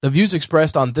The views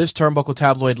expressed on this Turnbuckle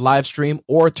Tabloid live stream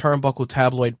or Turnbuckle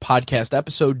Tabloid podcast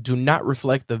episode do not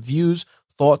reflect the views,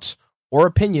 thoughts, or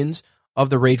opinions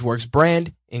of the Rageworks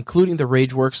brand, including the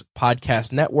Rageworks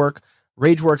podcast network,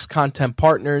 Rageworks content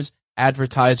partners,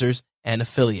 advertisers, and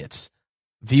affiliates.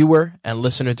 Viewer and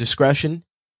listener discretion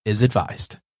is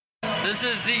advised. This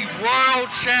is the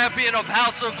world champion of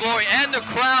House of Glory and the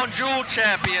crown jewel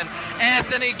champion,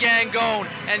 Anthony Gangone,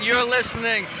 and you're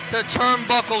listening to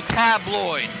Turnbuckle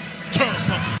Tabloid.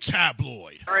 Turnbuckle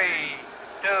Tabloid. 3,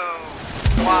 2,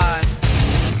 1.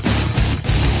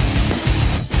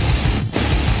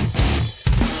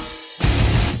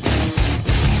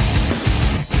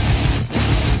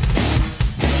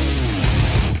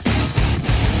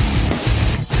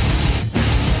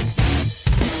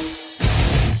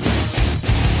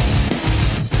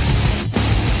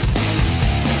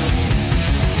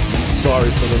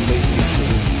 Sorry for the lateness for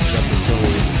this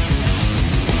episode.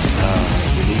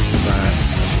 Released the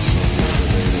last episode a little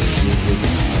later than usual.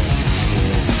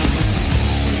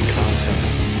 Content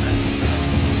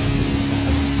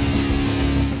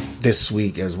this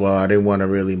week as well. I didn't want to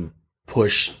really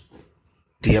push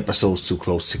the episodes too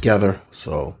close together,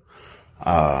 so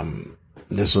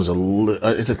this was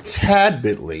it's a tad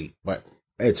bit late, but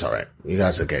it's all right. You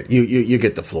guys will get you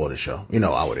get the floor of the show. You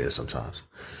know how it is sometimes.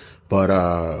 But,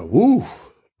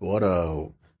 what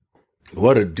a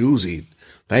doozy.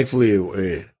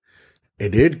 Thankfully,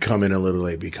 it did come in a little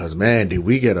late because, man, did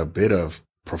we get a bit of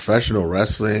professional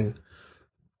wrestling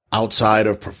outside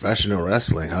of professional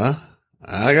wrestling, huh?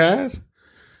 Huh, guys?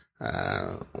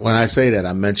 When I say that,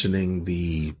 I'm mentioning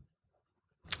the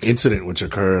incident which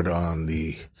occurred on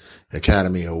the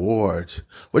Academy Awards,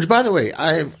 which, by the way,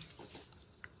 I'm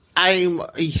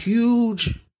a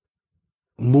huge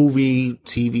movie,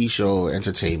 TV show,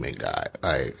 entertainment guy.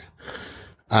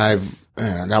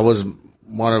 That was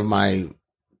one of my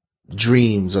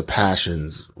dreams or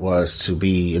passions, was to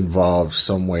be involved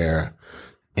somewhere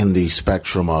in the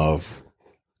spectrum of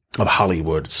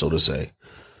Hollywood, so to say.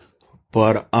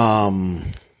 But,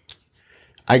 I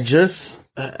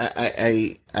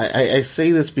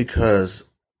say this because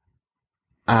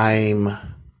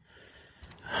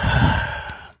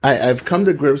I've come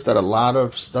to grips that a lot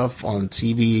of stuff on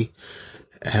TV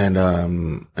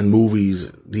and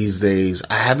movies these days,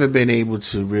 I haven't been able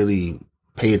to really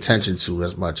pay attention to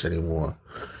as much anymore.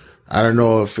 I don't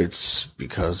know if it's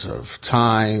because of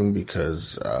time,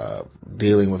 because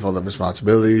dealing with other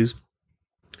responsibilities,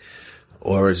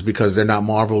 or it's because they're not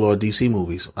Marvel or DC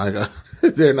movies.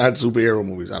 They're not superhero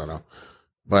movies. I don't know,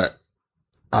 but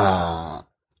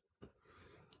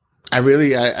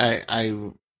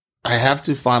I have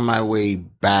to find my way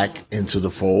back into the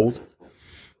fold.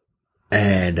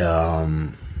 And,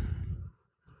 I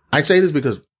say this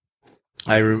because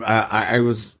I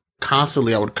would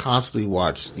constantly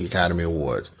watch the Academy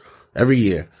Awards every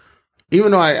year.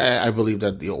 Even though I believe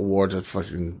that the awards are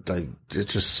fucking, like, they're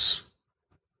just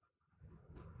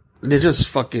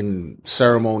fucking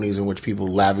ceremonies in which people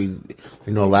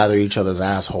lather each other's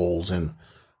assholes and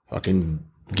fucking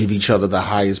give each other the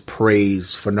highest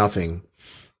praise for nothing.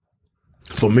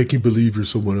 For making believe you're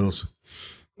someone else.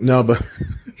 No, but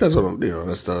that's what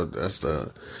that's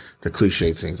the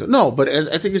cliche thing. No, but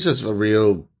I think it's just a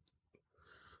real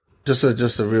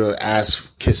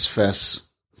ass kiss fest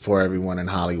for everyone in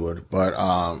Hollywood. But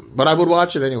I would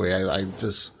watch it anyway. I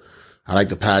like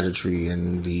the pageantry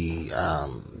and the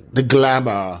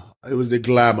glamour. It was the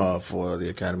glamour for the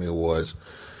Academy Awards.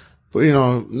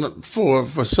 But for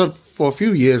a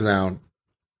few years now,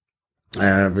 I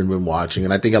haven't been watching,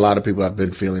 and I think a lot of people have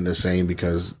been feeling the same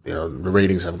because, the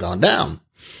ratings have gone down.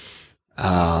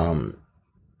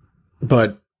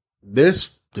 But this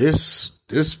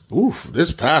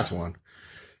past one,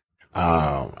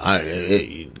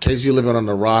 in case you're living on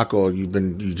the rock or you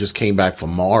just came back from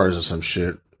Mars or some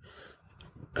shit,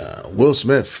 Will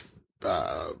Smith,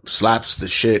 slaps the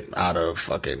shit out of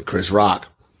fucking Chris Rock.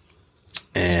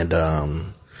 And,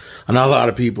 I know a lot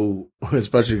of people,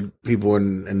 especially people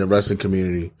in the wrestling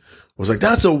community, was like,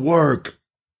 that's a work.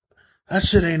 That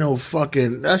shit ain't no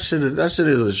fucking, that shit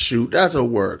is a shoot. That's a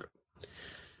work.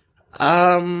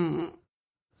 No,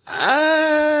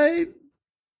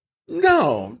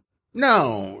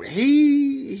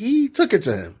 he took it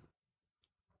to him.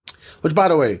 Which, by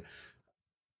the way,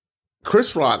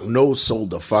 Chris Rock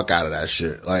no-sold the fuck out of that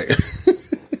shit. Like,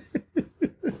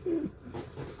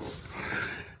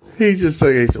 he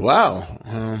said, wow,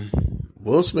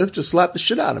 Will Smith just slapped the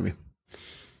shit out of me.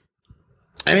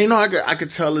 And I could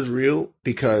tell it's real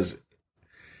because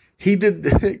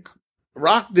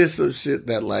Rock did some shit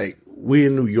that like we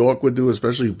in New York would do,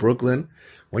 especially Brooklyn,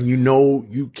 when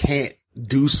you can't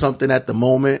do something at the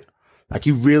moment, like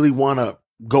you really want to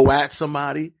go at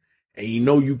somebody and you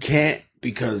know you can't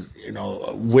because, you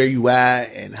know, where you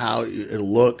at and how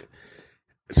it'll look.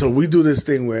 So we do this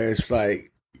thing where it's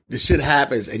like, this shit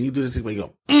happens and you do this thing where you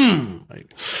go,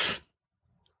 like,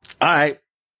 all right.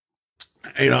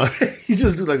 You know, you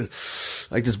just do like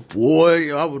this boy,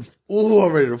 you know,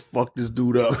 I'm ready to fuck this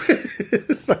dude up.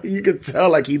 It's like, you could tell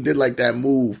like he did like that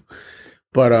move.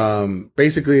 But,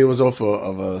 basically it was off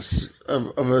of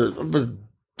a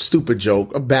stupid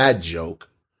joke, a bad joke.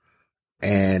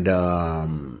 And,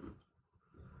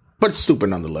 but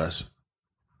stupid nonetheless.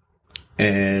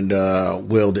 And,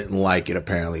 Will didn't like it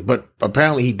apparently, but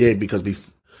apparently he did because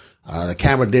the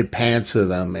camera did pan to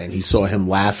them and he saw him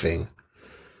laughing.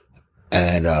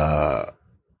 And,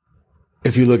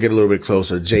 if you look at it a little bit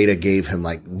closer, Jada gave him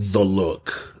like the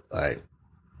look, like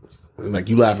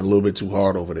you laughing a little bit too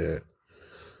hard over there.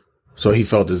 So he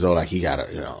felt as though like he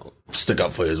gotta, you know, stick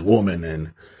up for his woman,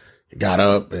 and he got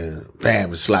up and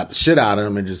bam, slapped the shit out of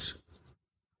him and just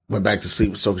went back to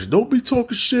sleep. So don't be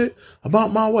talking shit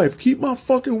about my wife. Keep my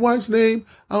fucking wife's name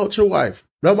out your wife.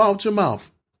 Out your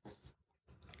mouth.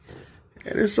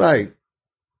 And it's like,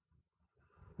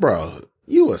 bro,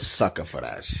 you a sucker for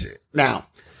that shit. Now,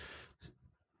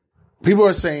 people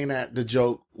are saying that the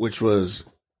joke, which was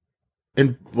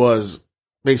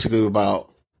basically about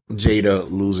Jada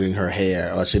losing her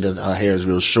hair, or her hair is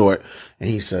real short, and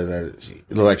he says that she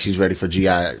look like she's ready for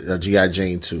G.I.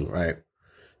 Jane 2, right?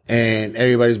 And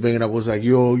everybody's bringing up was like,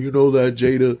 yo, you know that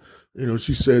Jada, you know,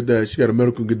 she said that she got a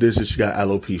medical condition, she got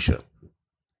alopecia.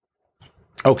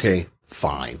 Okay,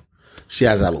 fine. She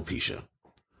has alopecia.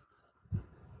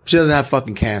 She doesn't have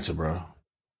fucking cancer, bro.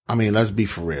 I mean, let's be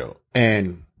for real.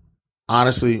 And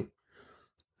honestly,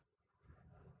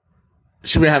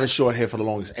 she's been having short hair for the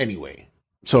longest anyway.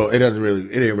 So it didn't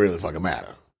really fucking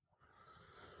matter.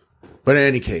 But in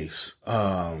any case,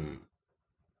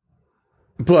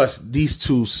 plus these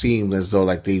two seem as though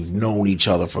like they've known each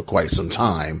other for quite some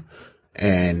time.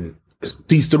 And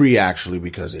these three actually,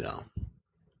 because, you know,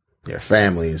 they're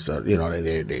family. So, you know,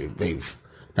 they've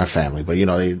not family, but, you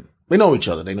know, they know each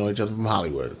other. They know each other from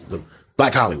Hollywood, the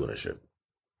Black Hollywood and shit.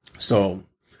 So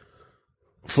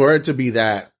for it to be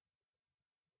that,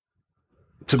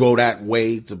 to go that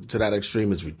way, to that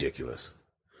extreme is ridiculous.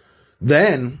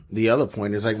 Then the other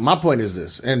point is like, my point is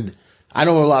this, and I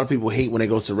know a lot of people hate when it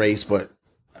goes to race, but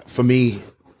for me,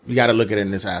 you got to look at it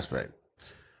in this aspect.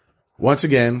 Once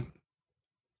again,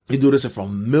 you do this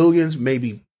from millions,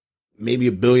 maybe a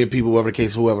billion people, whatever the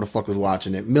case, whoever the fuck is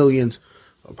watching it, millions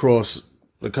across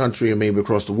the country and maybe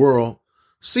across the world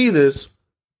see this,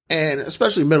 and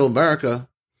especially middle America,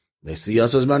 they see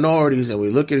us as minorities, and we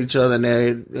look at each other and they,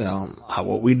 you know,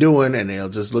 what we doing, and they'll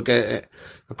just look at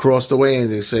across the way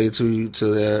and they say to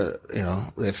their, you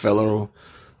know, their fellow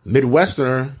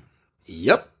Midwesterner,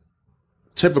 yep,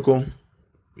 typical,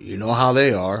 you know how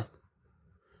they are.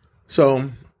 So,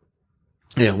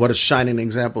 yeah, what a shining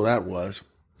example that was.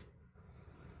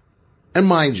 And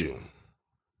mind you,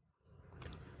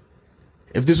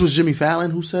 if this was Jimmy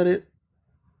Fallon who said it,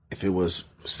 if it was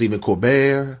Stephen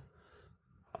Colbert,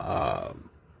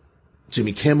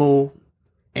 Jimmy Kimmel,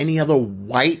 any other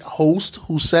white host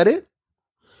who said it,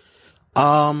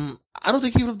 I don't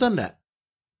think he would have done that.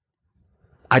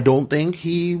 I don't think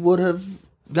he would have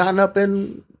gotten up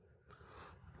and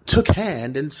took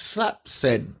hand and slapped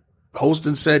said host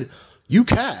and said, "You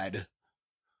cad."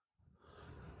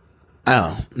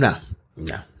 Oh, no.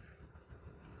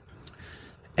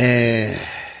 And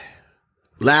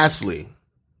lastly,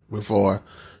 before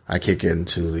I kick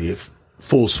into the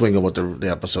full swing of what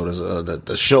the episode is,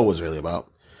 the show is really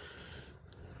about,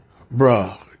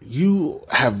 bruh,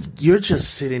 you're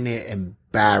just sitting there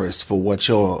embarrassed for what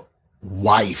your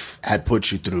wife had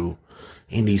put you through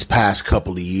in these past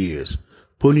couple of years,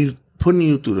 putting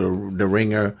you through the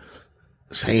ringer,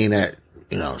 saying that,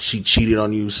 you know, she cheated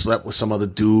on you, slept with some other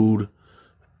dude,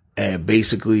 and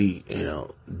basically, you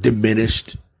know,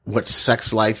 diminished what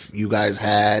sex life you guys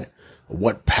had,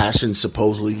 what passion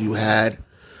supposedly you had.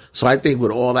 So I think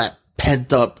with all that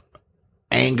pent up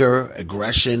anger,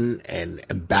 aggression, and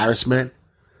embarrassment,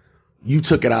 you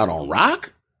took it out on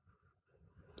Rock?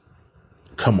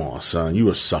 Come on, son. You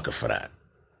a sucker for that.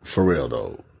 For real,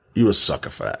 though. You a sucker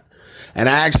for that. And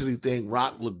I actually think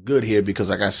Rock looked good here because,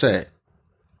 like I said,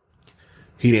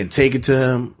 he didn't take it to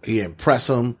him. He didn't press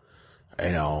him.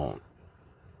 You know,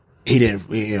 he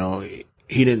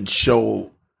didn't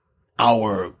show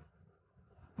our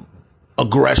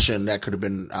aggression that could have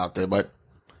been out there, but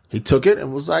he took it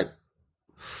and was like,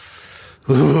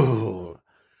 ooh,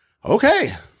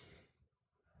 okay.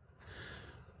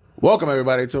 Welcome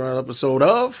everybody to another episode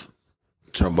of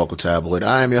Turnbuckle Tabloid.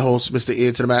 I am your host, Mr.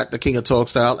 Ear to the Mat, the King of Talk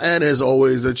Style, and as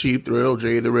always, the Cheap Thrill,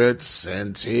 Jay the Red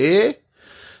Senti.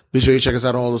 Be sure you check us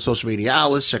out on all the social media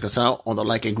outlets. Check us out on the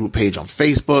Liking Group page on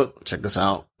Facebook. Check us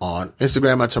out on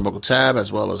Instagram at Turnbuckle Tab,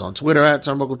 as well as on Twitter at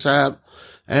Turnbuckle Tab.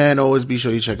 And always be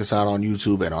sure you check us out on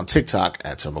YouTube and on TikTok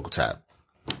at Turnbuckle Tab.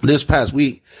 This past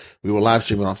week, we were live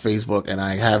streaming on Facebook, and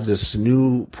I have this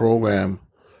new program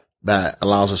that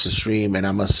allows us to stream. And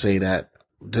I must say that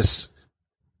this,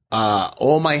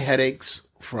 all my headaches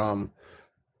from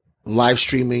live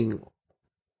streaming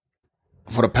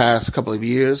for the past couple of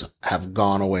years have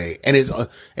gone away. And it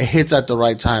hits at the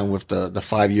right time with the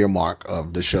 5-year mark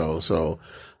of the show. So,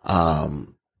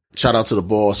 shout out to the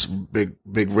boss, Big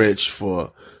Rich,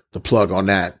 for the plug on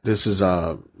that. This is,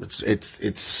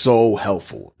 it's so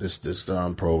helpful, this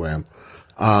program.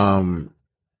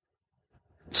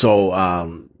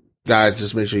 Guys,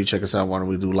 just make sure you check us out when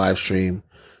we do live stream.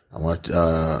 I want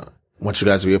you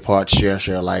guys to be a part,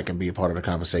 share, like, and be a part of the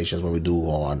conversations when we do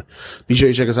go on. Be sure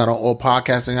you check us out on all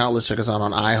podcasting outlets. Check us out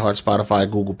on iHeart, Spotify,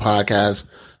 Google Podcasts.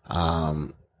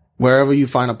 Wherever you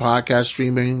find a podcast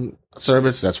streaming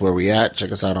service, that's where we at.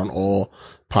 Check us out on all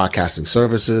podcasting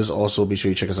services. Also, be sure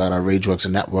you check us out on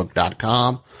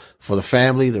RageWorksNetwork.com for the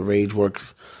family. The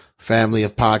RageWorks family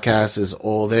of podcasts is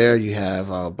all there. You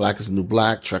have Black is the New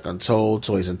Black, Trek Untold,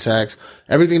 Toys and Techs.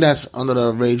 Everything that's under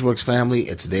the RageWorks family,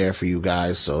 it's there for you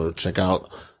guys. So check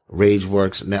out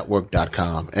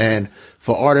RageWorksNetwork.com. And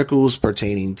for articles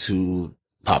pertaining to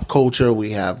pop culture,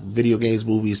 we have video games,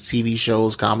 movies, TV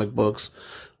shows, comic books,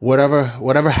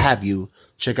 whatever have you.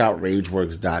 Check out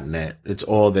RageWorks.net. It's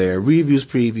all there. Reviews,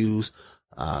 previews,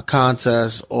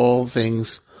 contests, all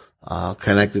things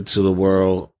connected to the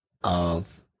world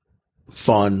of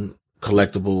fun,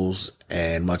 collectibles,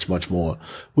 and much, much more.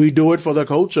 We do it for the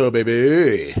culture,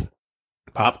 baby.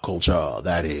 Pop culture,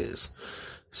 that is.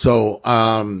 So,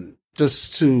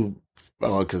 just to,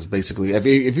 cause basically,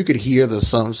 if you could hear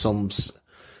some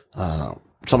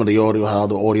of the audio, how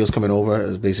the audio's coming over,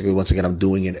 is basically, once again, I'm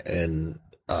doing it in,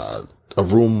 a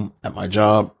room at my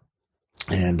job.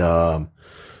 And, I'm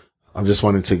just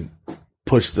wanting to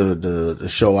push the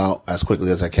show out as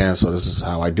quickly as I can. So this is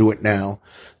how I do it now.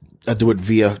 I do it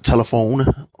via telephone,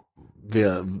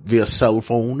 via cell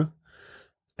phone.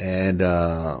 And,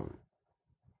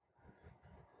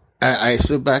 I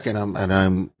sit back and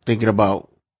I'm thinking about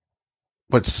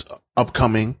what's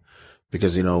upcoming,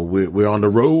 because, you know, we're on the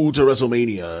road to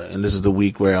WrestleMania, and this is the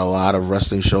week where a lot of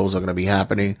wrestling shows are going to be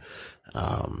happening.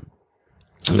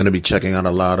 I'm going to be checking out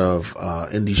a lot of,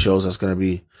 indie shows that's going to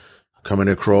be coming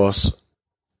across.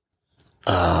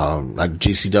 Like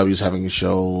GCW's having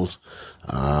shows,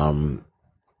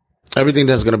 everything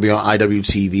that's going to be on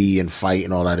IWTV and Fight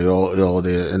and all that, all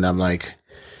there. And I'm like,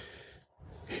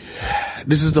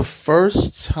 this is the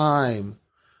first time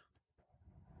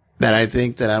that I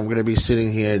think that I'm going to be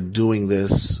sitting here doing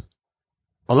this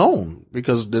alone,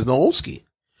 because there's no Olski.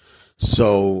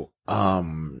 So,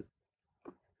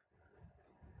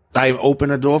 I've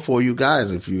opened a door for you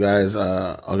guys. If you guys,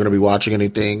 are going to be watching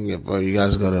anything, if you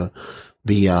guys are going to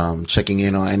be, checking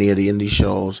in on any of the indie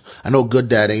shows. I know Good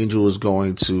Dad Angel is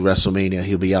going to WrestleMania.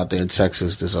 He'll be out there in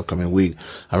Texas this upcoming week.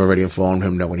 I've already informed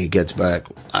him that when he gets back,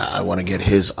 I want to get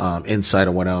his, insight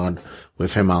on what went on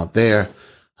with him out there.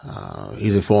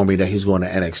 He's informed me that he's going to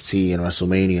NXT and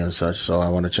WrestleMania and such. So I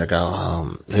want to check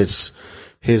out, his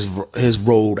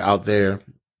road out there.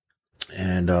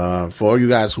 And, for all you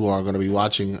guys who are going to be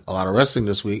watching a lot of wrestling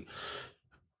this week,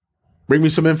 bring me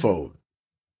some info.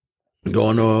 Go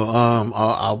on to,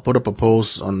 I'll put up a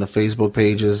post on the Facebook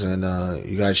pages, and,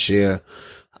 you guys share,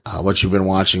 what you've been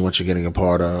watching, what you're getting a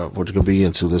part of, what you're going to be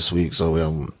into this week. So,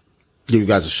 give you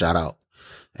guys a shout out.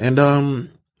 And,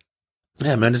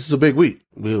 yeah, man, this is a big week.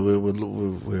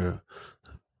 We're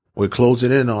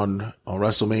closing in on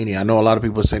WrestleMania. I know a lot of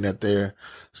people are saying that there's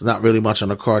not really much on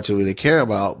the card to really care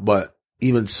about, but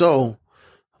even so,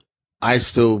 I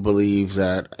still believe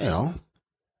that, you know,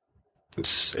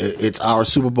 it's our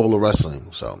Super Bowl of wrestling.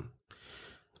 So,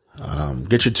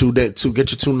 get your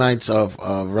 2 nights of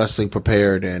wrestling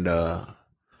prepared, and,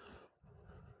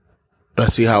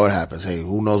 let's see how it happens. Hey,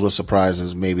 who knows what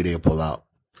surprises maybe they'll pull out.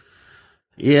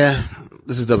 Yeah,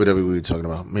 this is WWE we're talking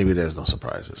about. Maybe there's no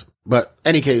surprises. But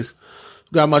any case,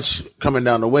 got much coming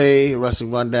down the way.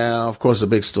 Wrestling rundown. Of course, the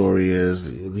big story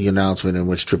is the announcement in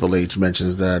which Triple H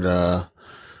mentions that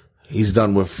he's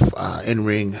done with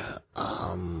in-ring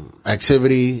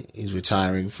activity. He's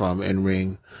retiring from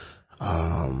in-ring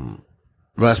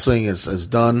wrestling. Is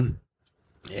done,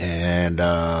 and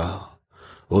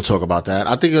we'll talk about that.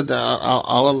 I think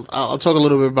I'll talk a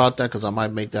little bit about that, because I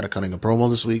might make that a cutting a promo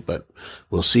this week, but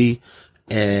we'll see.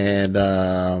 and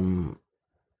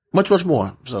much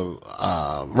more. So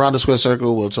around the square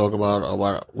circle, we'll talk about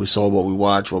what we saw, what we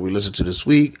watched, what we listened to this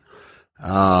week.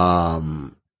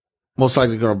 Most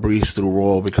likely going to breeze through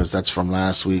Raw because that's from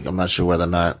last week. I'm not sure whether or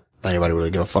not anybody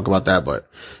really give a fuck about that, but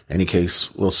in any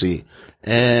case, we'll see.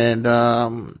 And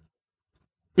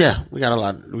yeah, we got a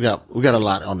lot. We got a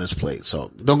lot on this plate.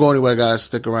 So don't go anywhere, guys.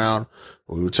 Stick around.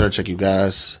 When we return, check you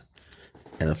guys.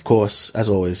 And of course, as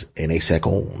always, in a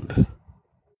second.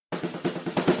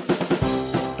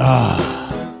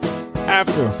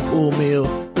 After a full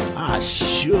meal, I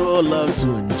sure love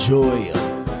to enjoy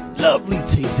a lovely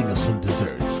tasting of some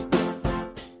desserts.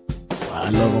 What I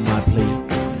love on my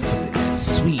plate is something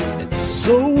that's sweet and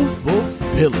so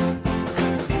fulfilling.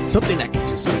 Something that can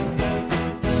just make me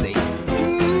say,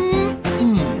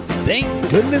 thank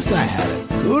goodness I had a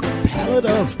good palate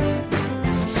of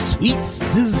sweet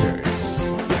desserts.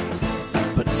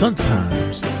 But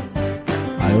sometimes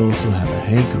I also have a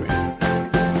hankering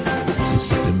for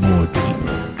something more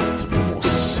deeper, something more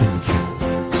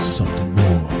sinful, something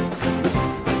more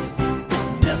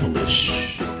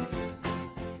devilish.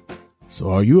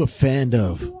 So are you a fan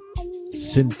of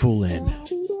sinful and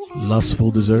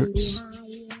lustful desserts?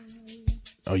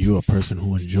 Are you a person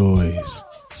who enjoys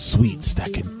sweets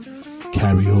that can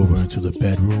carry over into the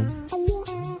bedroom?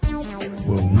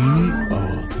 Well, we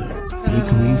are the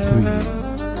bakery for you.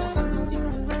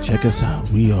 Check us out.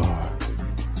 We are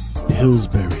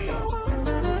Pillsbury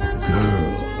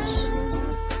Girls.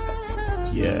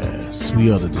 Yes,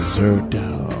 we are the dessert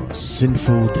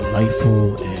sinful,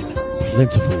 delightful, and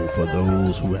plentiful for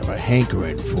those who have a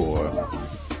hankering for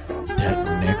that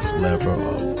next level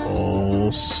of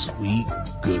all sweet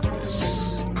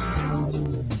goodness.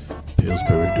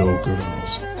 Pillsbury Dough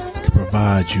Girls can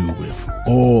provide you with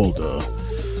all the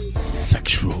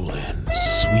sexual and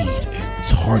sweet and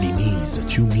tardy needs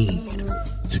that you need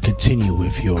to continue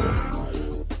with your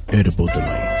edible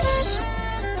delights.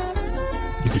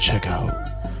 You can check out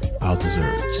our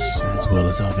desserts as well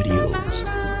as our videos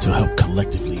to help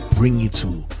collectively bring you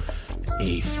to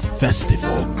a festive,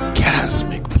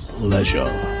 orgasmic pleasure.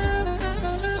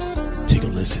 Take a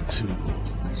listen to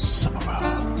some of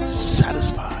our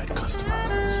satisfied customers.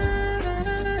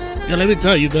 Yeah, let me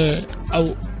tell you, man, I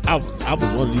was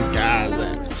one of these guys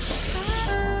that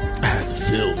I had to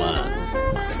feel my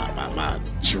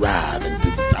drive and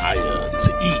desire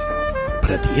to eat. But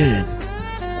at the end,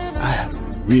 I had a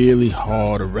really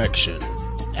hard erection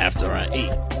after I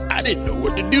ate. I didn't know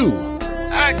what to do.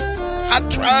 I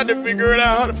tried to figure it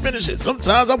out how to finish it.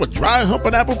 Sometimes I would dry hump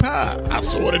an apple pie. I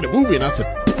saw it in the movie and I said,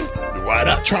 why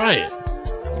not try it?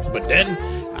 But then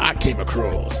I came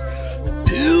across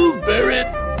Pillsbury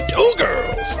Dough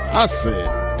Girls. I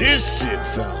said, this shit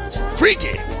sounds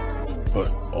freaky,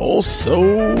 but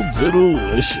also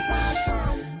delicious.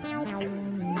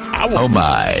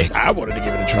 I wanted to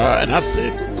give it a try, and I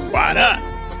said, why not?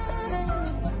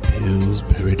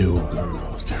 Pillsbury Dough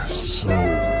Girls, they're so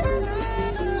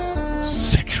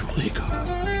sexually good.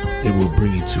 They will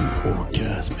bring you to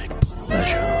orgasmic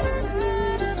pleasure.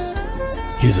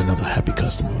 Here's another happy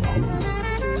customer who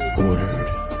ordered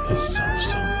himself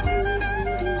some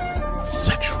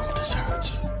sexual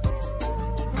desserts.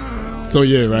 So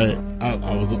yeah, right. I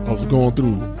was going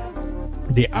through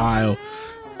the aisle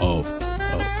of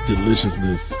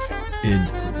deliciousness in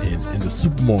the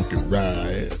supermarket,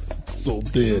 right? So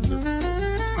then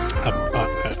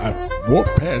I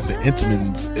walked past the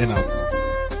Intamins and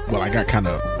I got kind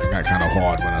of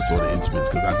hard when I saw the Intamins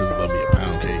because I just love me a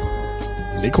pound cake.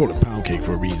 They call it pound cake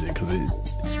for a reason because if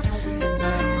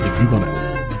you want to.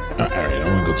 All right, I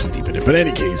don't want to go too deep in it. But in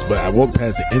any case, I walked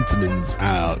past the Intamins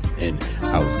aisle and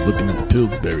I was looking at the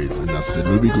Pillsbury's and I said,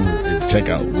 let me go and check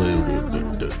out where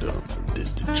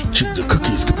the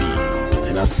cookies could be. But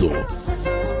then I saw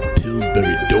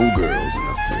Pillsbury Dough Girls and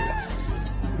I said,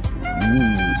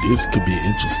 ooh, this could be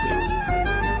interesting.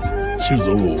 She was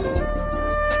all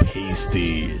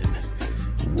pasty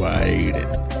and white and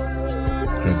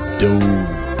her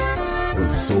dough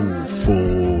was so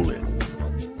full and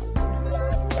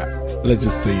let's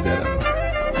just say that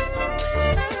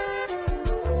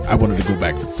I wanted to go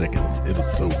back for seconds. It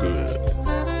was so good.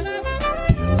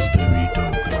 Pillsbury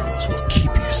Dough Girls will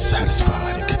keep you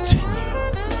satisfied and continue.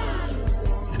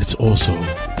 And it's also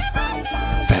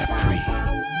fat-free.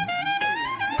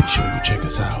 Be sure you check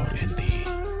us out in the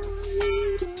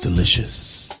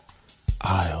delicious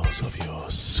aisles of your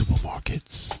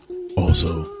supermarkets.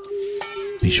 Also,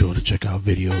 be sure to check our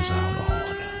videos out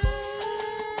on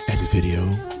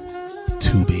Xvideo,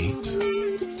 Tube8,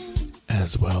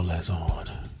 as well as on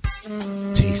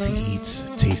Tasty Eats,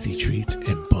 Tasty Treats,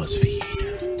 and BuzzFeed.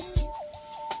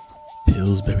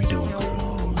 Pillsbury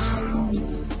Doughgirls.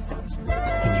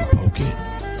 When you poke it,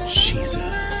 she says,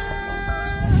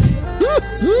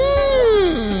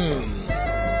 ooh.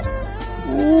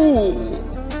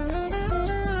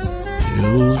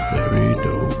 Pillsbury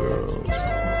Doughgirls.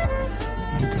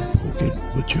 You can poke it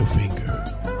with your finger,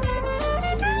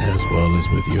 as well as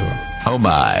with your... Oh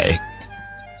my.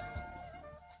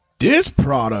 This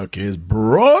product is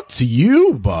brought to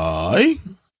you by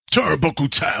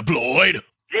Turnbuckle Tabloid.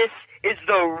 This is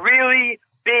the really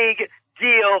big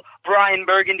deal, Brian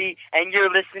Burgundy, and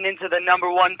you're listening to the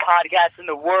 #1 podcast in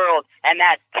the world, and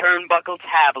that's Turnbuckle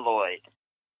Tabloid.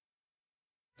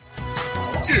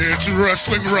 It's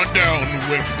Wrestling Rundown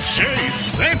with Jay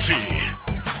Santy.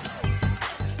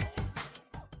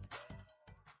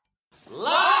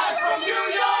 Live from New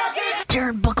York, it's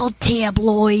Turnbuckle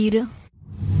Tabloid.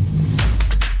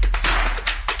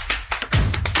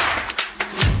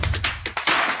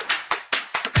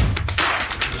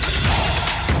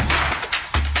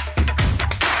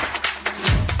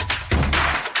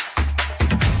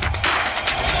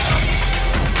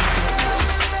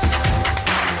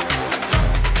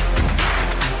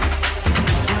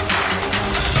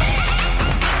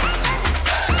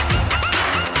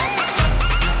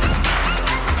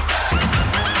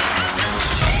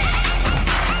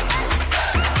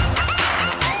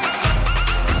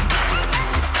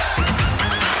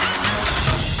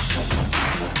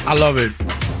 I love it.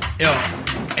 Yo,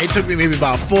 it took me maybe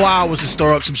about 4 hours to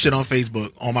stir up some shit on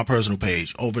Facebook on my personal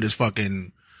page over this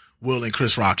fucking Will and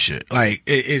Chris Rock shit. Like,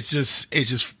 it's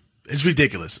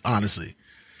ridiculous, honestly.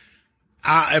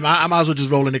 I might as well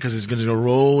just roll in it because it's going to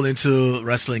roll into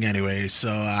wrestling anyway. So,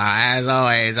 as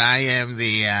always, I am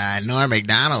the Norm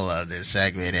Macdonald of this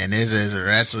segment, and this is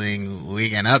Wrestling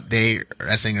Weekend Update,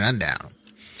 Wrestling Rundown.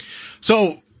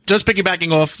 So, just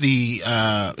piggybacking off the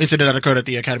incident that occurred at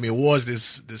the Academy Awards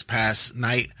this past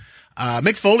night,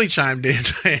 Mick Foley chimed in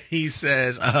and he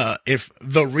says, if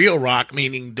the real Rock,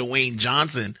 meaning Dwayne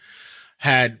Johnson,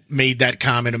 had made that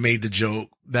comment or made the joke,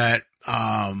 that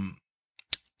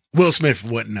Will Smith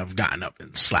wouldn't have gotten up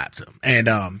and slapped him.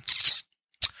 And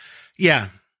yeah,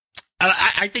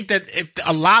 I think that if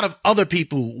a lot of other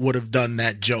people would have done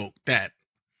that joke, that,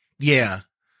 yeah,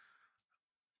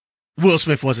 Will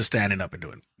Smith wasn't standing up and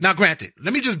doing it. Now, granted,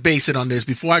 let me just base it on this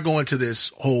before I go into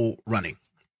this whole running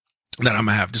that I'm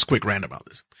going to have this quick rant about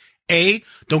this. A,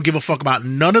 don't give a fuck about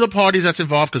none of the parties that's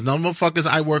involved because none of them fuckers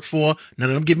I work for, none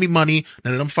of them give me money,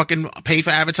 none of them fucking pay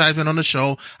for advertisement on the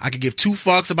show. I could give two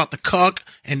fucks about the cuck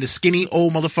and the skinny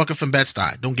old motherfucker from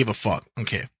Bed-Stuy. Don't give a fuck.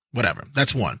 Okay, whatever.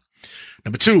 That's one.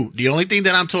 Number two, the only thing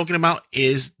that I'm talking about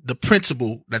is the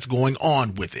principle that's going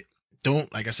on with it.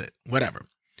 Don't, like I said, whatever.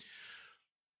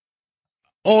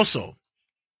 Also,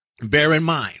 bear in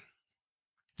mind,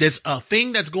 there's a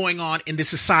thing that's going on in this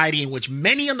society in which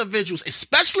many individuals,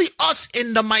 especially us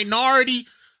in the minority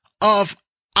of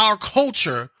our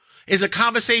culture, is a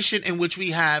conversation in which we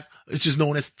have, which is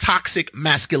known as toxic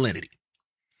masculinity.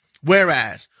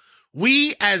 Whereas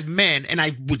we as men, and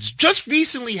I was just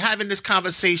recently having this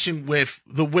conversation with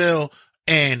the Will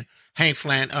and Hank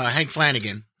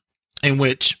Flanagan, in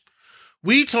which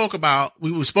we talk about,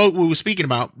 we were speaking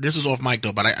about, this is off mic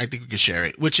though, but I think we can share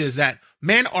it, which is that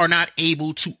men are not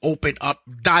able to open up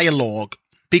dialogue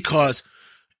because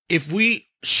if we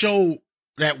show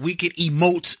that we could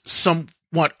emote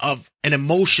somewhat of an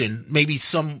emotion, maybe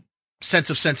some sense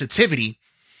of sensitivity,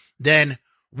 then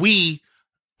we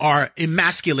are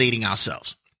emasculating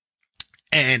ourselves.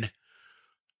 And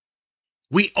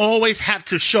we always have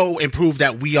to show and prove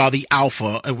that we are the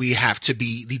alpha and we have to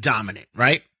be the dominant,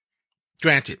 right?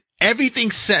 Granted,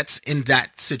 everything sets in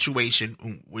that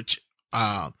situation, which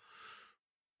it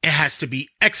has to be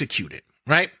executed,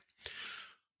 right?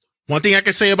 One thing I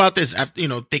can say about this, after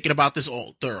thinking about this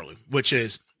all thoroughly, which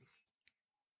is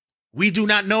we do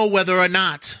not know whether or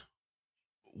not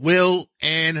Will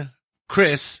and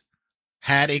Chris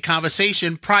had a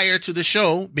conversation prior to the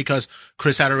show because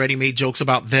Chris had already made jokes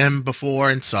about them before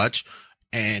and such,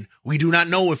 and we do not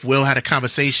know if Will had a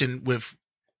conversation with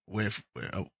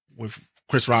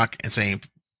Chris Rock and saying,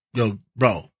 yo,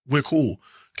 bro, we're cool.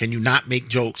 Can you not make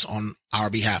jokes on our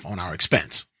behalf, on our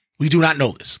expense? We do not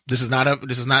know this. This has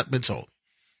not been told.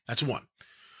 That's one.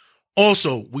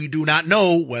 Also, we do not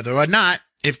know whether or not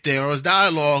if there was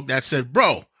dialogue that said,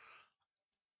 bro,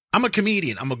 I'm a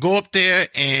comedian. I'm going to go up there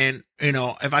and,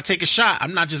 if I take a shot,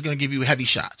 I'm not just going to give you heavy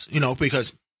shots,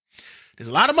 because there's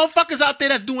a lot of motherfuckers out there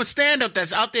that's doing stand-up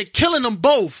that's out there killing them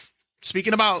both.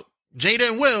 Speaking about Jada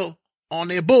and Will on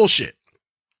their bullshit.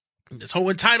 This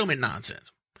whole entitlement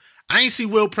nonsense. I ain't see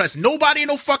Will press nobody in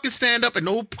no fucking stand-up and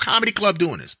no comedy club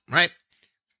doing this, right?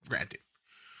 Granted.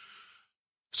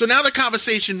 So now the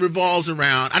conversation revolves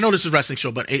around, I know this is a wrestling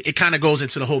show, but it kind of goes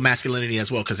into the whole masculinity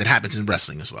as well, because it happens in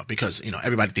wrestling as well, because,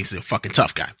 everybody thinks they're a fucking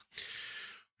tough guy.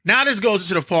 Now this goes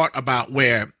into the part about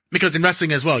where, because in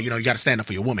wrestling as well, you got to stand up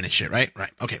for your woman and shit, right?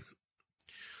 Right. Okay.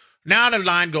 Now the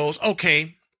line goes,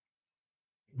 okay,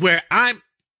 where I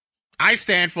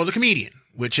stand for the comedian,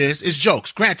 which is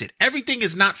jokes. Granted, everything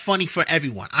is not funny for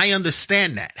everyone. I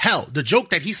understand that. Hell, the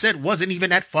joke that he said wasn't even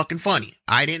that fucking funny.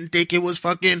 I didn't think it was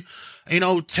fucking,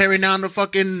 tearing down the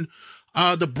fucking,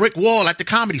 the brick wall at the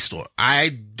Comedy Store. I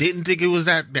didn't think it was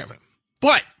that different.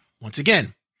 But, once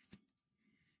again,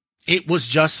 it was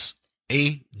just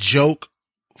a joke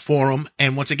for him.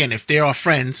 And once again, if they are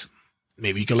friends,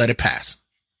 maybe you can let it pass.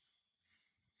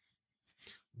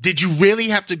 Did you really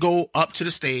have to go up to the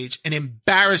stage and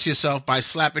embarrass yourself by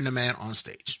slapping the man on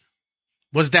stage?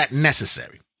 Was that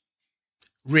necessary?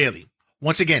 Really?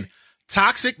 Once again,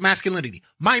 toxic masculinity.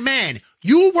 My man,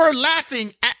 you were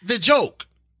laughing at the joke.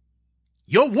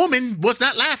 Your woman was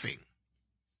not laughing.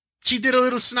 She did a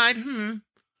little snide, and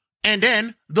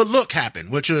then the look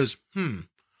happened, which was,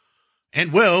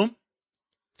 And Will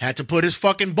had to put his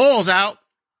fucking balls out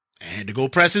and to go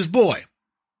press his boy.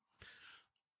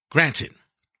 Granted.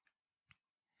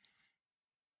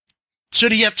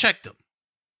 Should he have checked him?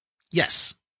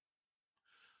 Yes.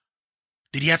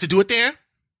 Did he have to do it there?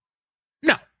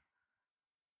 No.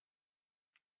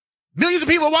 Millions of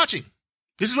people are watching.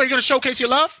 This is where you're going to showcase your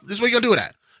love? This is where you're going to do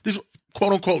that. This is,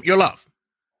 quote unquote, your love.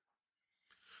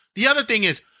 The other thing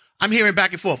is, I'm hearing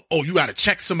back and forth. Oh, you got to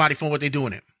check somebody for what they're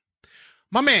doing it.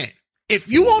 My man, if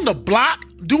you on the block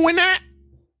doing that,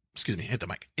 excuse me, hit the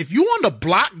mic. If you on the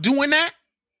block doing that,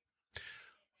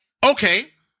 okay,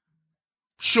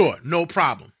 sure, no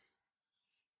problem.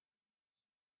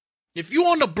 If you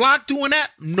on the block doing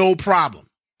that, no problem.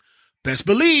 Best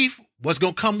believe what's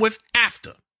going to come with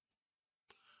after.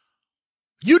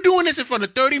 You doing this in front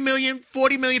of 30 million,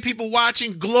 40 million people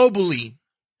watching globally,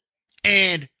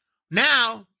 and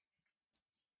now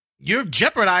you're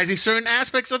jeopardizing certain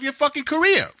aspects of your fucking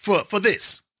career for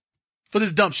this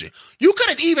dumb shit. You could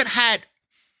have even had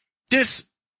this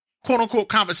quote unquote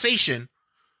conversation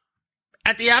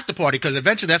at the after party, because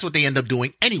eventually that's what they end up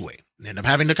doing anyway. They end up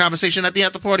having the conversation at the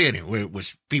after party anyway,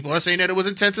 which people are saying that it was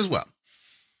intense as well.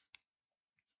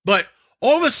 But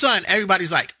all of a sudden,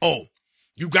 everybody's like, "Oh,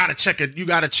 you gotta check a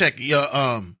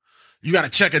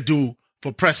dude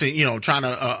for pressing, trying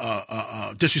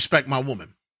to disrespect my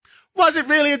woman." Was it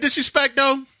really a disrespect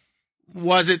though?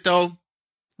 Was it though?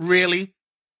 Really?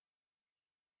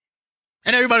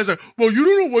 And everybody's like, "Well, you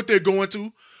don't know what they're going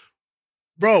to."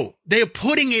 Bro, they're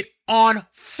putting it on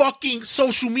fucking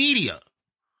social media.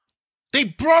 They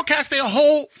broadcast their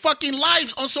whole fucking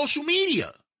lives on social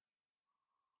media.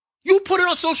 You put it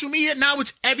on social media, now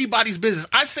it's everybody's business.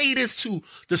 I say this to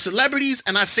the celebrities,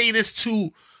 and I say this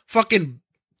to fucking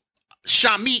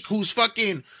Shamik, who's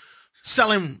fucking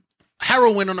selling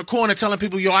heroin on the corner, telling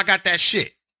people, "Yo, I got that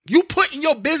shit." You putting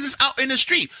your business out in the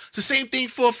street. It's the same thing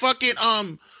for fucking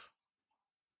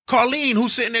Carlene,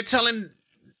 who's sitting there telling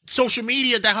social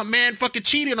media that her man fucking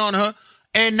cheated on her,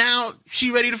 and now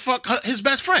she ready to fuck his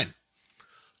best friend.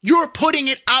 You're putting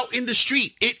it out in the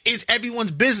street. It is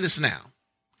everyone's business now.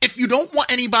 If you don't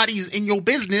want anybody's in your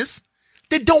business,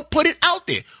 then don't put it out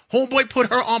there. Homeboy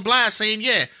put her on blast saying,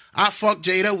 "Yeah, I fucked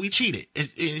Jada. We cheated.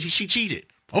 She cheated."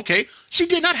 Okay. She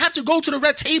did not have to go to the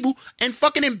red table and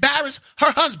fucking embarrass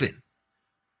her husband.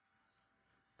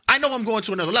 I know I'm going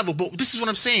to another level, but this is what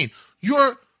I'm saying.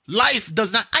 Your life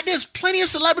does not. There's plenty of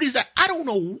celebrities that I don't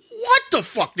know what the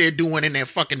fuck they're doing in their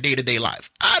fucking day-to-day life.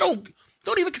 I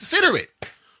don't even consider it.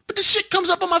 But this shit comes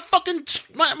up on my fucking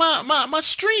my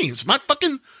streams, my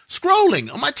fucking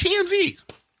scrolling on my TMZ.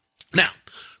 Now,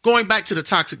 going back to the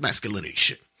toxic masculinity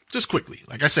shit, just quickly,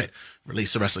 like I said,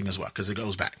 relates to wrestling as well, because it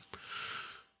goes back.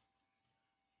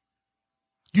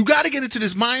 You got to get into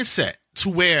this mindset to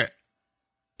where,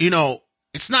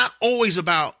 it's not always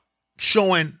about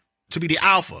showing to be the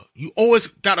alpha. You always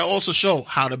got to also show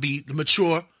how to be the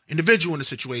mature individual in the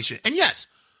situation. And yes,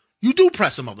 you do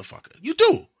press a motherfucker. You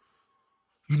do.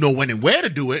 You know when and where to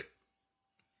do it.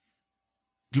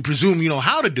 You presume you know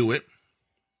how to do it.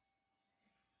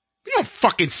 You don't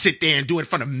fucking sit there and do it in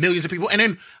front of millions of people. And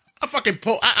then I fucking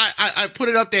I put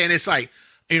it up there, and it's like,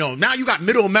 now you got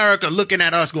middle America looking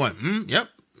at us going, yep,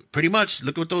 pretty much.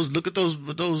 Look what those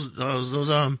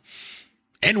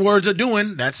N-words are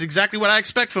doing. That's exactly what I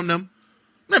expect from them.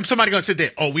 Then somebody gonna sit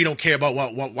there, "Oh, we don't care about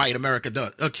what white America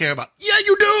does. Care about." Yeah,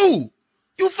 you do.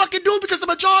 You fucking do, because the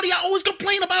majority, I always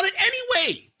complain about it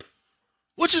anyway.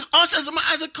 Which is us as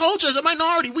a culture, as a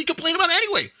minority, we complain about it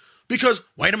anyway. Because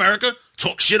white America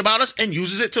talks shit about us and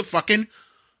uses it to fucking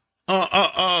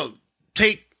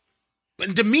take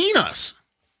and demean us.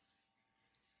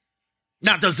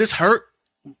 Now, does this hurt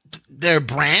their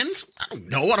brands? I don't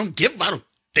know. I don't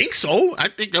think so. I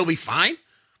think they'll be fine.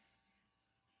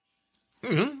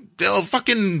 They'll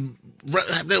fucking go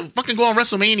on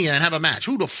WrestleMania and have a match.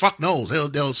 Who the fuck knows?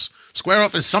 They'll square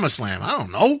off in SummerSlam. I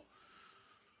don't know.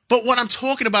 But what I'm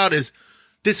talking about is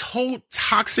this whole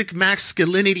toxic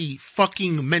masculinity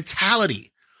fucking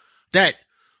mentality that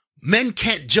men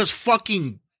can't just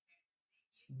fucking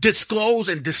disclose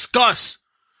and discuss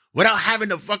without having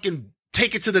to fucking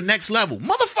take it to the next level.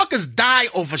 Motherfuckers die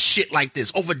over shit like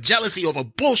this, over jealousy, over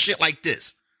bullshit like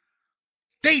this.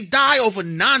 They die over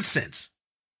nonsense,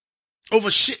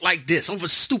 over shit like this, over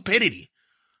stupidity,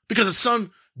 because of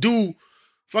some dude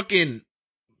fucking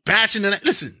bashing the.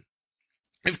 Listen,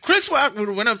 if Chris Rock would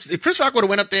have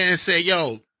went up there and said,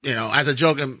 "Yo," as a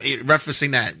joke,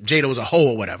 referencing that Jada was a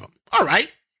hoe or whatever. All right,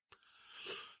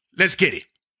 let's get it.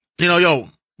 Yo,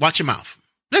 watch your mouth.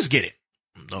 Let's get it.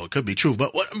 Though it could be true,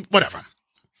 but whatever.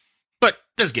 But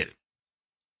let's get it.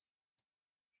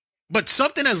 But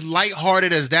something as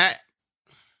lighthearted as that,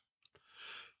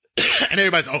 and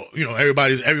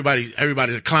everybody's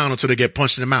a clown until they get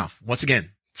punched in the mouth. Once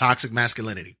again, toxic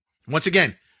masculinity. Once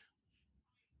again,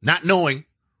 not knowing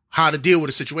how to deal with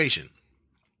a situation.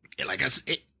 And like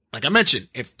I mentioned,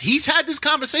 if he's had this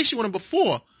conversation with him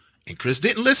before and Chris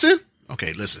didn't listen,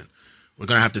 okay, listen, we're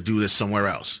going to have to do this somewhere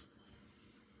else.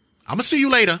 I'm going to see you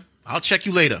later. I'll check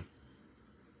you later.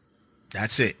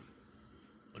 That's it.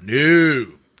 No.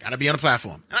 Got to be on the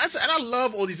platform. And I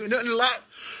love all these. And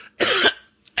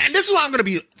this is why I'm going to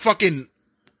be fucking,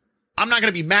 I'm not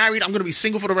going to be married. I'm going to be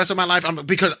single for the rest of my life.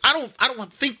 Because I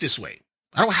don't think this way.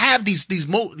 I don't have these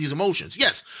emotions.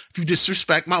 Yes, if you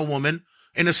disrespect my woman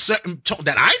in a certain tone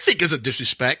that I think is a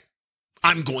disrespect,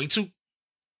 I'm going to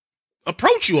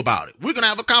approach you about it. We're going to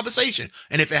have a conversation.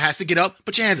 And if it has to get up,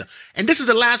 put your hands up. And this is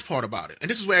the last part about it. And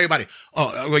this is where everybody,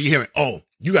 where you're hearing,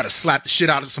 you got to slap the shit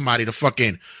out of somebody to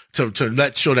fucking, to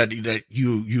let show that you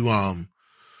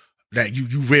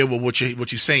real with what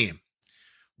you're saying.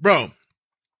 Bro,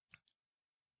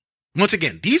 once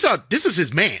again, this is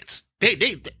his man's.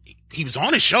 He was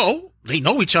on his show. They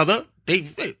know each other.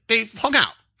 They've hung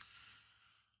out.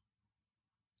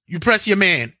 You press your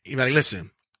man. You're like,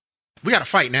 listen, we got to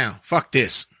fight now. Fuck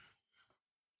this.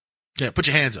 Yeah, put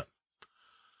your hands up.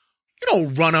 You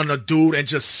don't run on a dude and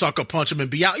just sucker punch him and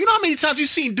be out. You know how many times you've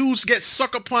seen dudes get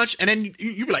sucker punched and then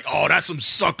you be like, oh, that's some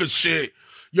sucker shit.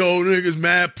 Yo, niggas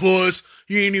mad puss.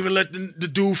 You ain't even let the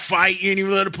dude fight. You ain't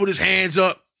even let him put his hands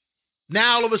up.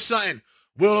 Now all of a sudden,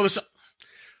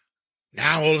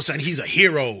 he's a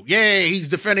hero. Yeah, he's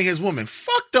defending his woman.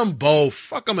 Fuck them both.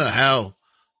 Fuck them in hell.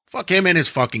 Fuck him and his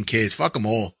fucking kids. Fuck them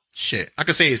all. Shit. I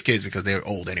could say his kids because they're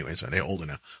old anyway, so they're older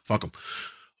now. Fuck them.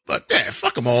 But yeah,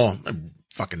 fuck them all. Them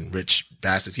fucking rich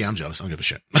bastards. Yeah, I'm jealous. I don't give a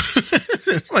shit.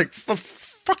 Like,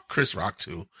 fuck Chris Rock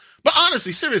too. But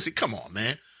honestly, seriously, come on,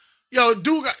 man. Yo,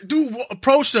 dude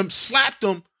approached them, slapped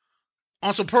them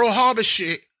on some Pearl Harbor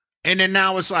shit, and then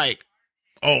now it's like,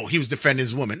 oh, he was defending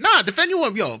his woman. Nah, defend your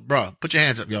woman. Yo, bro, put your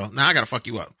hands up, yo. Now I gotta fuck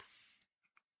you up.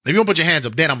 If you don't put your hands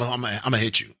up, then I'm gonna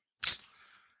hit you.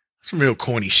 Some real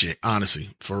corny shit,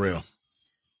 honestly, for real.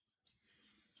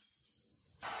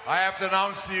 I have to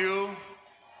announce to you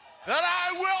that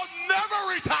I will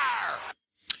never retire.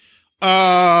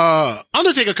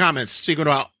 Undertaker comments speaking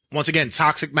about, once again,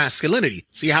 toxic masculinity.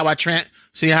 See how I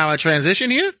transition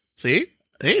here? See?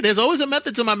 Hey, there's always a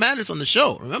method to my madness on the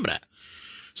show. Remember that.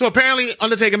 So apparently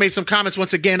Undertaker made some comments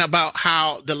once again about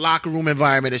how the locker room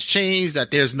environment has changed,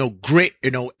 that there's no grit or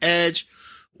no edge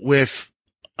with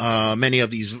many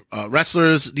of these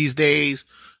wrestlers these days.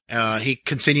 He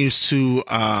continues to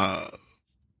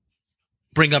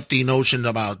bring up the notion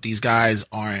about these guys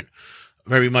aren't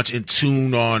very much in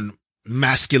tune on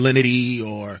masculinity,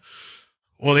 or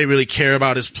all they really care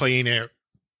about is playing their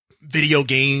video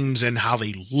games and how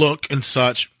they look and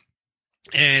such.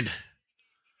 And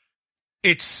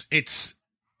it's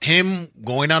him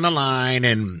going down the line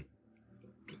and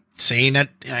saying that,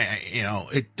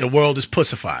 the world is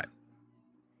pussified.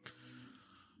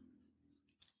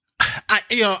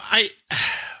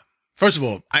 First of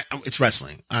all, it's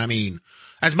wrestling. I mean,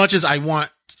 as much as I want,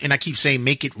 and I keep saying,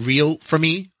 make it real for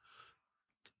me,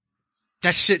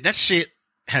 that ship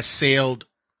has sailed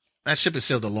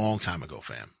a long time ago,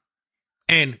 fam.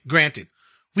 And granted,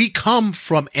 we come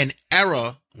from an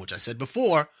era, which I said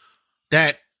before,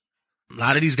 that a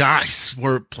lot of these guys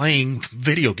were playing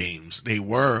video games. They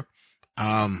were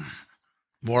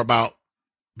more about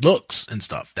looks and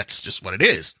stuff. That's just what it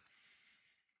is.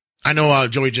 I know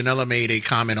Joey Janela made a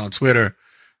comment on Twitter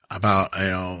about,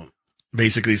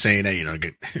 basically saying that,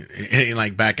 it ain't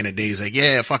like back in the days, like,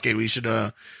 yeah, fuck it, we should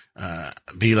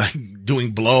be like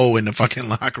doing blow in the fucking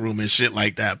locker room and shit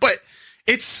like that. But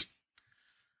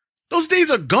those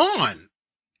days are gone.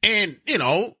 And,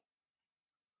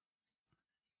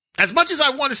 as much as I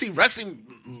want to see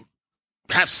wrestling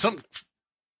have some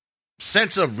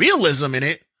sense of realism in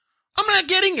it, I'm not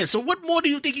getting it. So what more do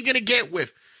you think you're going to get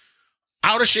with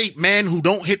out of shape men who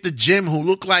don't hit the gym, who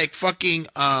look like fucking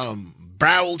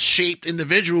barrel shaped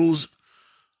individuals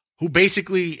who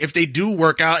basically, if they do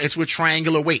work out, it's with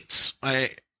triangular weights,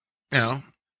 that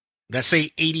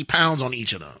say 80 pounds on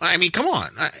each of them. I mean, come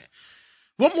on.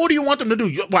 What more do you want them to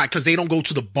do? Why? Because they don't go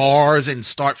to the bars and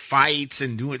start fights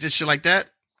and do this shit like that?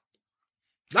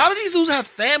 A lot of these dudes have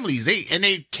families,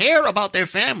 they care about their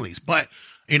families, but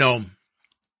it's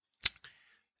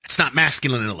not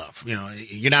masculine enough.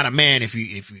 You're not a man if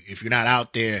you're not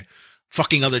out there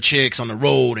fucking other chicks on the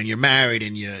road and you're married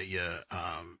and you're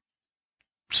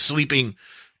sleeping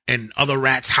in other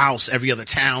rats' house every other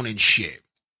town and shit.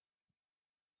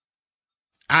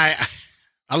 I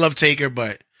love Taker,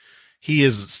 but he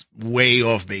is way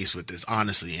off base with this,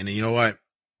 honestly. And you know what?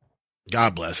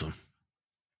 God bless him.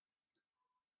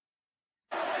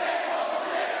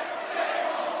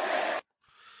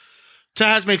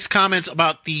 Taz makes comments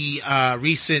about the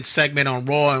recent segment on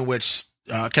Raw in which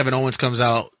Kevin Owens comes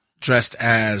out dressed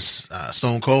as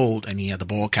Stone Cold, and he had the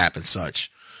ball cap and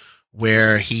such,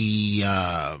 where he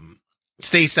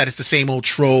states that it's the same old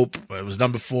trope. It was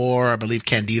done before. I believe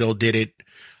Candido did it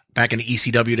back in the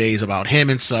ECW days about him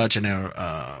and such, and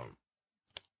a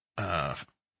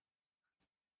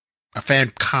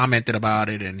fan commented about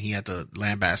it, and he had to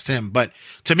lambaste him. But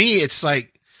to me, it's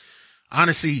like,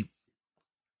 honestly,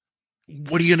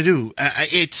 what are you going to do?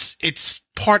 It's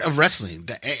part of wrestling.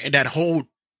 That whole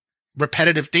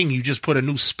repetitive thing, you just put a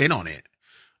new spin on it.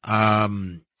 I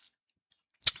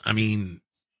mean,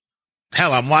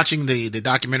 hell, I'm watching the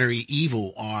documentary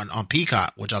Evil on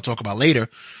Peacock, which I'll talk about later,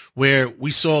 where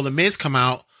we saw The Miz come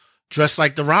out dressed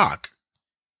like The Rock,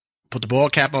 put the ball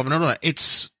cap up, and all that.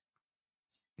 It's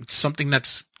something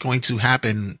that's going to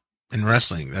happen in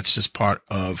wrestling. That's just part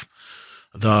of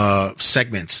the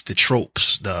segments, the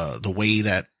tropes, the way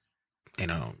that,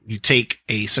 you take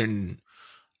a certain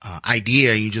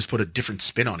idea and you just put a different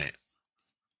spin on it.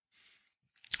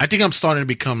 I think I'm starting to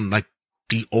become like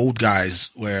the old guys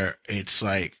where it's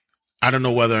like, I don't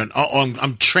know whether,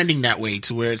 I'm trending that way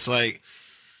to where it's like,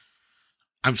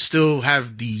 I'm still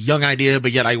have the young idea,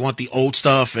 but yet I want the old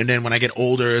stuff. And then when I get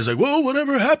older, it's like, well,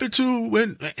 whatever happened to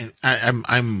when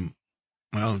I'm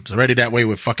it's already that way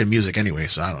with fucking music anyway.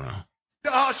 So I don't know.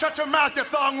 Shut your mouth, you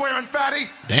thong-wearing fatty.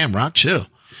 Damn, Rock, chill.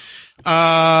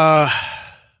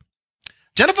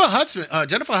 Jennifer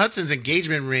Hudson's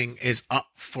engagement ring is up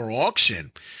for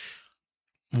auction.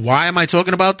 Why am I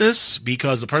talking about this?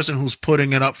 Because the person who's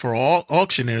putting it up for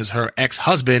auction is her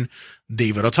ex-husband,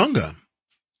 David Otunga.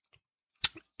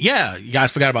 Yeah, you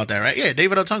guys forgot about that, right? Yeah,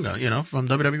 David Otunga, from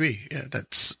WWE. Yeah,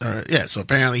 that's so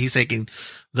apparently he's taking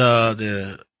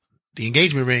the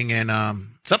engagement ring, and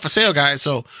it's up for sale, guys.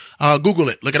 So Google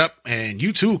it, look it up, and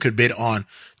you too could bid on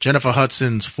Jennifer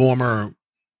Hudson's former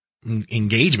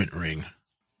engagement ring.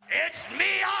 It's me,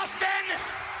 Austin.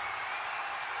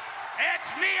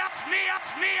 It's me,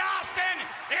 Austin.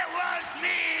 It was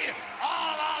me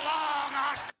all along,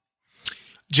 Austin.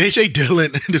 JJ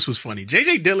Dillon, this was funny.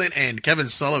 JJ Dillon and Kevin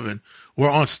Sullivan were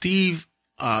on Steve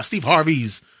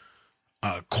Harvey's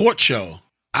court show.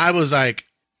 I was like,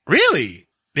 really?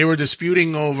 They were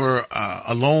disputing over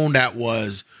a loan that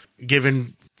was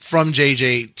given from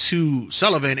JJ to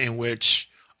Sullivan, in which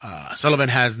Sullivan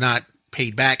has not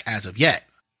paid back as of yet.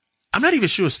 I'm not even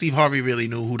sure Steve Harvey really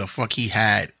knew who the fuck he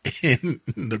had in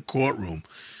the courtroom.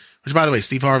 Which, by the way,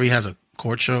 Steve Harvey has a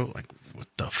court show. Like, what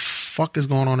the fuck is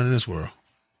going on in this world?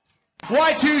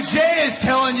 Y2J is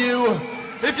telling you,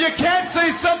 if you can't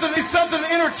say something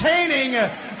entertaining,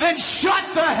 then shut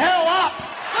the hell up.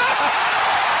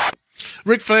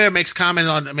 Ric Flair makes comments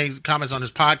on his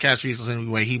podcast recently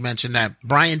where he mentioned that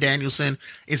Bryan Danielson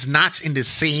is not in the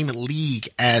same league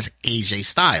as AJ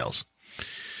Styles.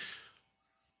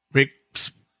 Rick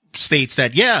states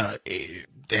that,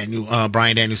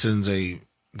 Bryan Danielson's a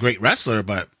great wrestler,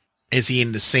 but is he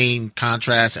in the same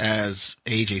contrast as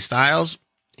AJ Styles?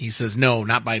 He says, no,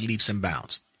 not by leaps and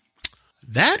bounds.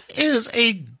 That is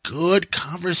a good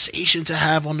conversation to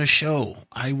have on the show.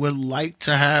 I would love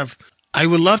to have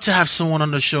someone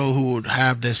on the show who would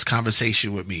have this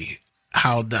conversation with me.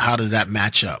 How does that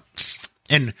match up?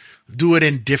 And do it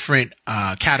in different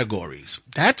categories.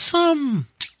 That's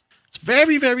it's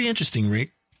very, very interesting,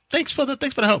 Rick. Thanks for the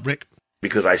help, Rick.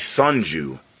 Because I sunned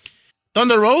you.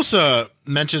 Thunder Rosa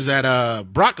mentions that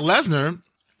Brock Lesnar,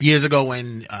 years ago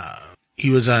when he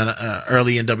was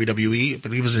early in WWE, I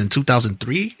believe it was in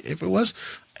 2003, if it was,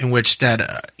 in which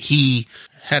that he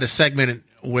had a segment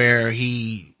where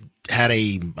he had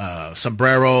a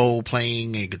sombrero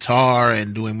playing a guitar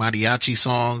and doing mariachi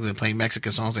songs and playing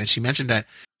Mexican songs. And she mentioned that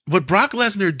what Brock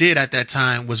Lesnar did at that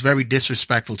time was very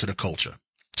disrespectful to the culture.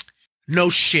 No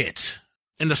shit.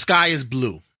 And the sky is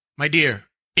blue. My dear,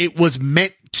 it was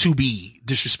meant to be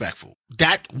disrespectful.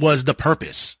 That was the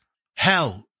purpose.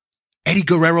 Hell, Eddie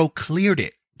Guerrero cleared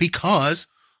it because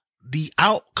the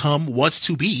outcome was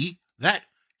to be that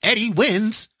Eddie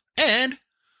wins and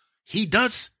he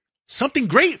does something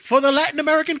great for the Latin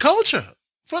American culture,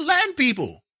 for Latin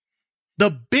people. The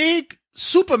big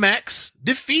Supermax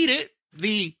defeated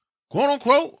the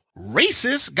quote-unquote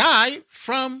racist guy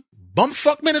from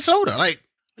bumfuck Minnesota. Like,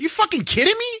 are you fucking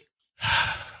kidding me?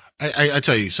 I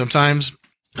tell you, sometimes,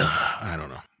 I don't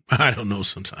know. I don't know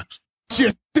sometimes.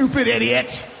 You stupid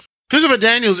idiot. Christopher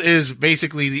Daniels is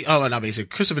basically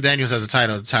Christopher Daniels has a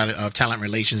title of talent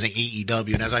relations in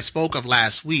AEW. And as I spoke of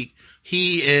last week,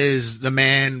 he is the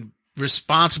man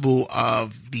responsible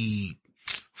of the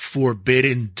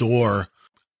Forbidden Door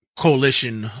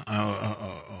coalition,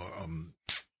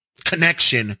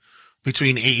 connection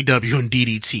between AEW and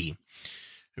DDT.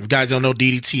 If you guys don't know,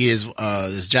 DDT is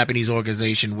this Japanese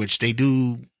organization which they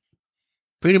do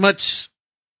pretty much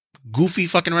goofy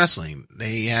fucking wrestling.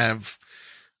 They have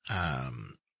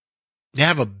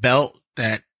a belt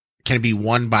that can be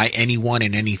won by anyone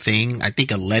and anything. I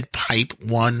think a lead pipe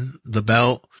won the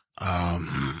belt.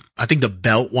 I think the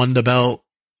belt won the belt.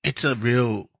 It's a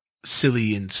real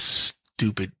silly and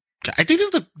stupid. I think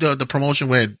this is the promotion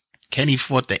where Kenny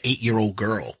fought the 8-year-old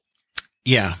girl.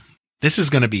 Yeah, this is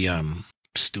gonna be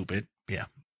stupid. Yeah.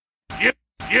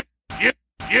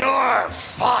 You're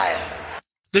fired.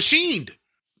 The Shield.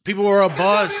 People were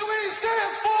abuzz.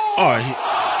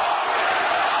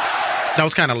 That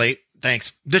was kind of late.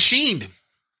 Thanks. The Shield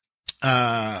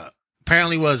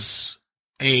apparently was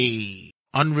a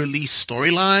unreleased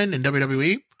storyline in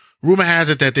WWE. Rumor has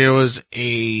it that there was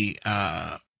an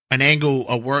angle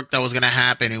of work that was going to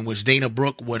happen in which Dana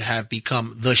Brooke would have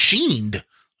become the Shield,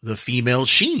 the female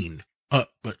Shield,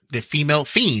 but the female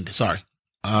Fiend. Sorry.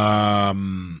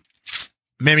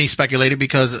 Many speculated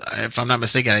because, if I'm not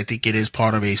mistaken, I think it is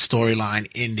part of a storyline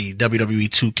in the WWE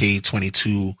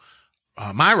 2K22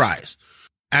 My Rise.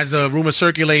 As the rumor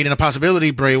circulated a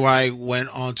possibility, Bray Wyatt went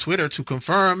on Twitter to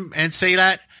confirm and say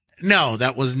that no,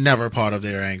 that was never part of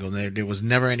their angle. There was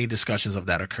never any discussions of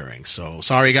that occurring. So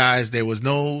sorry, guys, there was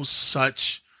no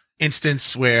such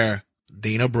instance where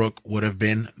Dana Brooke would have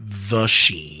been the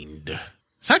Shield.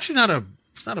 It's actually not a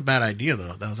bad idea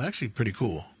though. That was actually pretty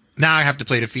cool. Now I have to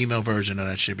play the female version of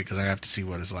that shit because I have to see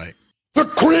what it's like. The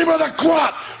cream of the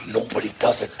crop. Nobody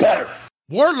does it better.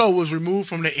 Wardlow was removed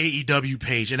from the AEW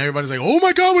page, and everybody's like, oh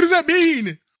my God, what does that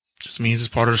mean? Just means it's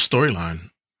part of the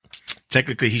storyline.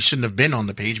 Technically, he shouldn't have been on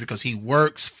the page because he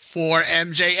works for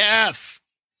MJF.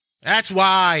 That's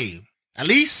why. At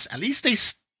least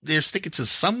they're sticking to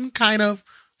some kind of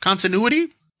continuity.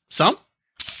 Some?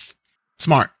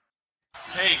 Smart.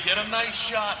 Hey, get a nice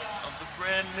shot of the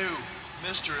brand new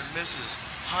Mr. and Mrs.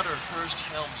 Hunter Hearst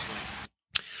Helmsley.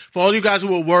 For all you guys who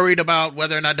were worried about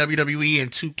whether or not WWE and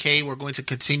 2K were going to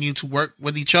continue to work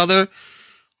with each other,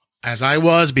 as I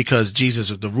was, because Jesus,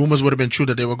 if the rumors would have been true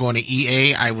that they were going to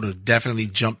EA, I would have definitely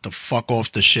jumped the fuck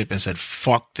off the ship and said,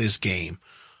 fuck this game.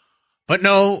 But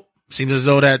no, seems as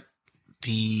though that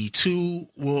the two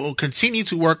will continue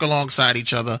to work alongside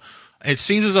each other. It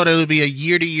seems as though there will be a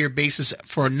year-to-year basis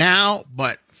for now,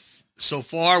 but so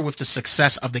far with the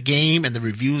success of the game and the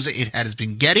reviews it has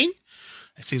been getting,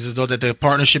 it seems as though that the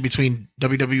partnership between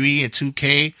WWE and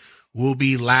 2K will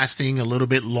be lasting a little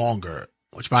bit longer,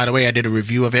 which, by the way, I did a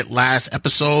review of it last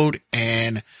episode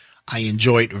and I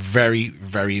enjoyed very,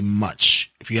 very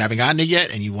much. If you haven't gotten it yet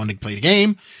and you want to play the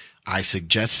game, I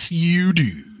suggest you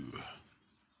do.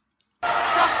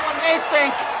 Just when they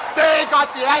think they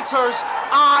got the answers,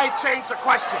 I change the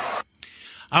questions.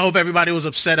 I hope everybody was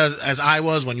upset as I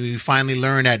was when we finally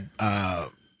learned that,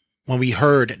 when we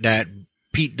heard that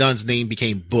Pete Dunne's name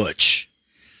became Butch.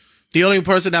 The only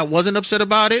person that wasn't upset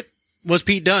about it was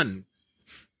Pete Dunne.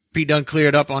 Pete Dunne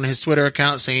cleared up on his Twitter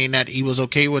account saying that he was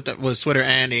okay with Twitter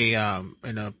and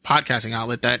a podcasting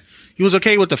outlet that he was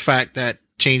okay with the fact that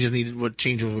changes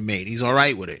were made. He's all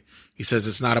right with it. He says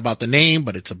it's not about the name,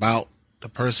 but it's about the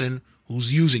person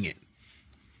who's using it.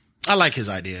 I like his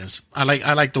ideas. I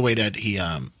like the way that he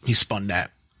spun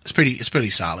that. It's pretty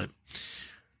solid.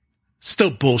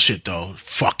 Still bullshit though.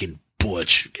 Fucking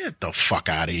Butch. Get the fuck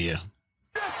out of here.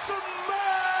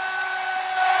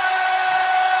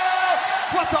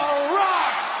 what The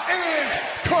Rock is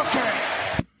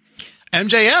cooking.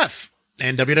 MJF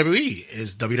and WWE.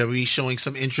 Is WWE showing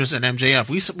some interest in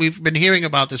MJF? We've been hearing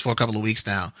about this for a couple of weeks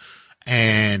now,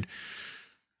 and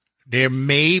there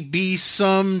may be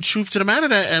some truth to the matter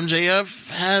that MJF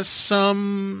has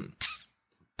some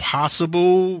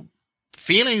possible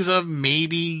feelings of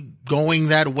maybe going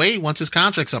that way once his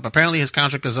contract's up. Apparently his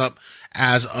contract is up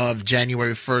as of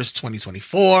January 1st,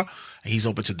 2024. He's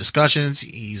open to discussions.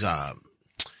 He's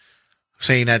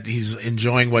saying that he's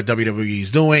enjoying what WWE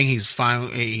is doing. He's fine.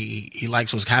 He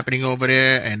likes what's happening over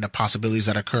there and the possibilities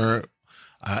that occur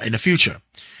in the future.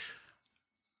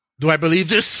 Do I believe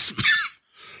this?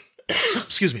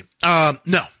 Excuse me.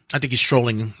 No, I think he's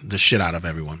trolling the shit out of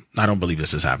everyone. I don't believe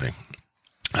this is happening.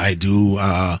 I do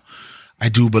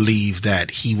believe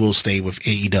that he will stay with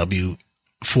AEW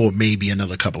for maybe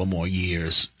another couple of more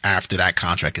years after that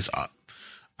contract is up.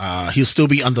 He'll still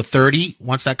be under 30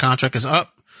 once that contract is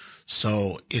up.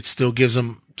 So it still gives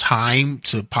him time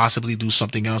to possibly do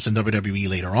something else in WWE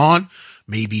later on.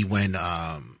 Maybe when,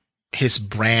 his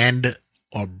brand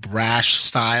or brash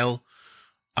style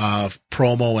of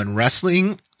promo and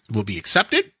wrestling will be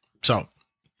accepted. So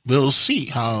we'll see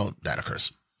how that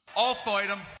occurs. I'll fight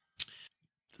him.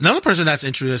 Another person that's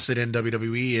interested in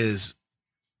WWE is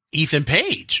Ethan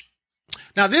Page.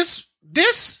 Now this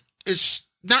is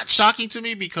not shocking to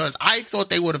me because I thought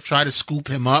they would have tried to scoop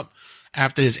him up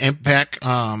after his Impact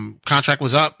contract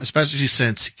was up, especially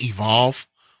since Evolve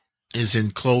is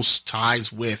in close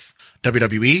ties with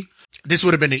WWE. This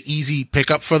would have been an easy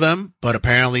pickup for them, but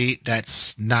apparently that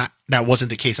wasn't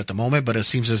the case at the moment. But it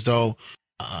seems as though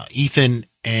Ethan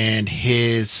and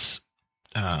his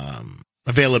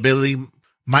availability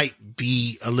might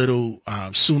be a little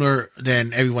sooner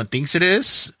than everyone thinks it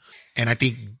is. And I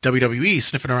think WWE is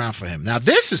sniffing around for him. Now,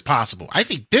 this is possible. I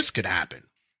think this could happen.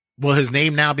 Will his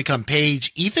name now become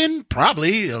Page Ethan?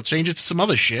 Probably. He'll change it to some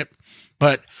other shit.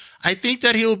 But I think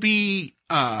that he'll be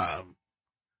a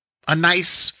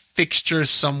nice fixture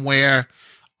somewhere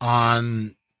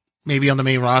on maybe on the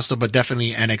main roster, but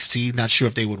definitely NXT. Not sure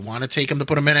if they would want to take him to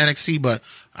put him in NXT, but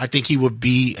I think he would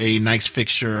be a nice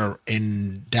fixture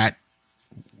in that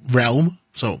realm.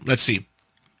 So let's see.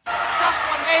 Just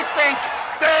when they think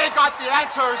they got the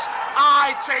answers,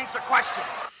 I change the questions.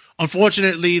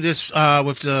 Unfortunately, this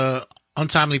with the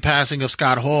untimely passing of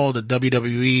Scott Hall, the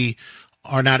WWE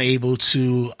are not able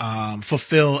to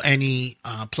fulfill any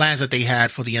plans that they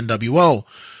had for the NWO.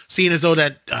 Seeing as though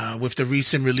that with the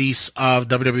recent release of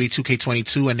WWE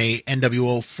 2K22 and a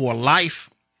NWO for Life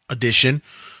edition,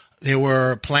 there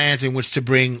were plans in which to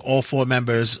bring all four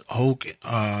members, Hulk,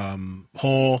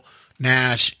 Hall,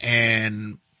 Nash,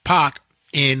 and Pac,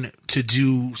 in to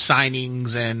do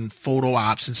signings and photo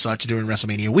ops and such during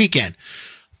WrestleMania weekend.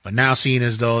 But now, seeing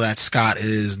as though that Scott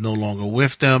is no longer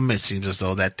with them, it seems as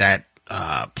though that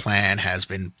plan has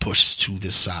been pushed to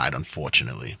the side,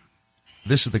 unfortunately.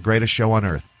 This is the greatest show on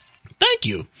earth. Thank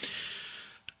you.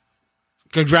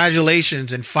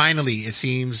 Congratulations. And finally, it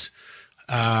seems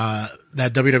that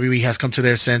WWE has come to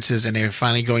their senses and they're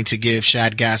finally going to give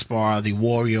Shad Gaspar the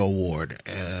Warrior Award.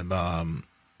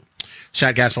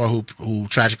 Shad Gaspar, who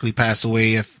tragically passed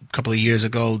away a couple of years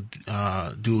ago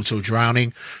due to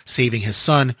drowning, saving his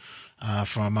son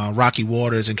from rocky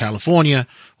waters in California,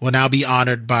 will now be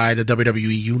honored by the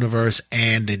WWE Universe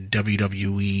and the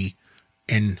WWE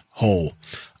in whole.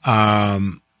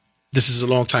 This is a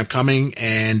long time coming,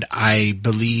 and I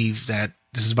believe that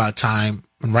this is about time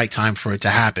and right time for it to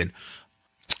happen.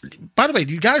 By the way,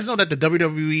 do you guys know that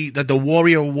the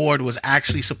Warrior Award was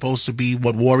actually supposed to be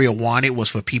what Warrior wanted, was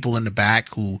for people in the back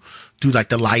who do like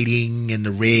the lighting and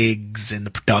the rigs and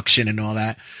the production and all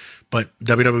that. But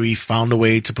WWE found a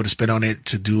way to put a spin on it,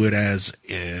 to do it as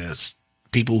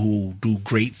people who do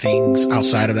great things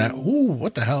outside of that. Ooh,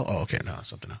 what the hell? Oh, okay. No,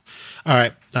 something else. All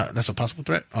right. That's a possible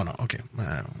threat. Oh no. Okay.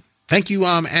 Thank you.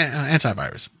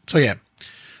 Antivirus. So yeah.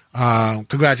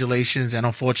 Congratulations. And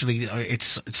unfortunately,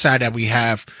 it's sad that we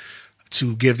have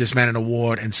to give this man an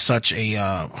award in such a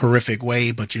horrific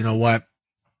way. But you know what?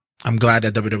 I'm glad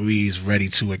that WWE is ready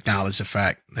to acknowledge the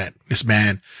fact that this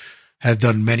man has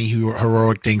done many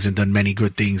heroic things and done many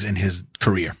good things in his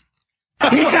career.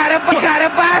 He got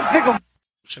a bicycle.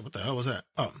 Shit, what the hell was that?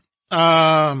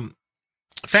 Oh,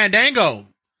 Fandango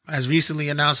has recently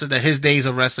announced that his days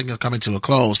of wrestling is coming to a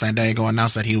close. Fandango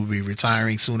announced that he will be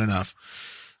retiring soon enough.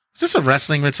 Is this a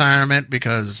wrestling retirement?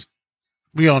 Because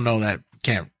we all know that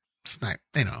it's not,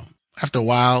 after a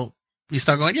while, you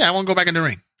start going, yeah, I want to go back in the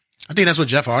ring. I think that's what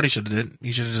Jeff Hardy should have did.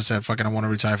 He should have just said, fucking, I want to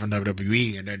retire from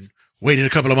WWE, and then waited a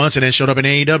couple of months and then showed up in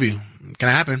AEW. Can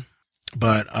happen.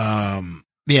 But,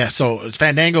 yeah, so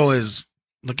Fandango is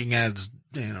looking as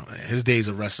his days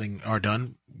of wrestling are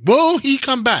done. Will he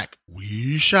come back?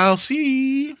 We shall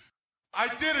see. I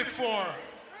did it for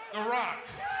The Rock.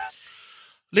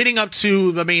 Leading up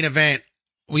to the main event,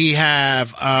 we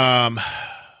have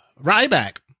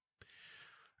Ryback.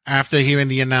 After hearing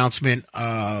the announcement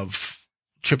of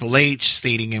Triple H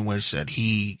stating in which that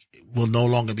he will no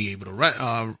longer be able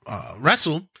to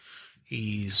wrestle,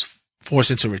 he's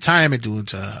forced into retirement due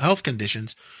to health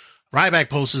conditions. Ryback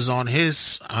posts on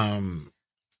his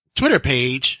Twitter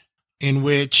page in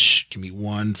which, give me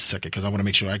 1 second because I want to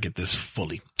make sure I get this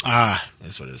fully.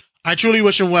 That's what it is. I truly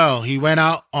wish him well. He went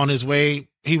out of his way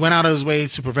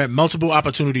to prevent multiple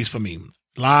opportunities for me.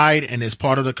 Lied and is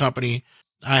part of the company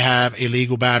I have a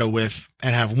legal battle with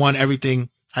and have won everything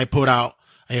I put out.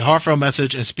 A heartfelt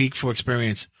message and speak for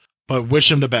experience, but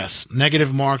wish him the best.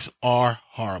 Negative marks are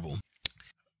horrible.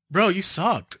 Bro, you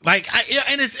sucked.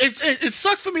 It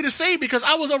sucks for me to say because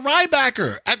I was a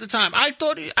Rybacker at the time. I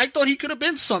thought he could have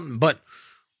been something, but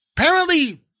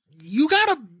apparently you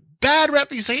got a bad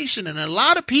reputation and a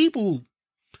lot of people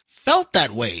felt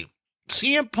that way.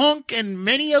 CM Punk and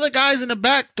many other guys in the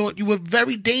back thought you were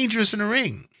very dangerous in the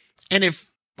ring. And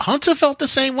if Hunter felt the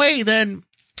same way, then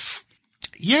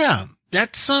yeah,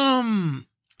 that's I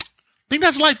think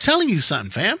that's life telling you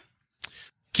something, fam.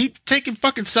 Keep taking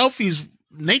fucking selfies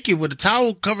naked with a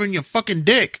towel covering your fucking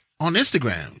dick on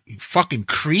Instagram. You fucking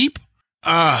creep.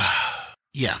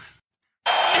 Yeah.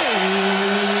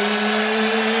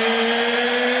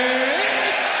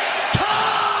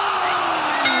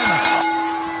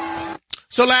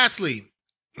 So lastly,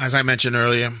 as I mentioned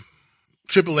earlier,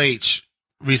 Triple H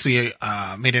recently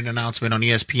made an announcement on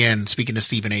ESPN speaking to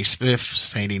Stephen A. Smith,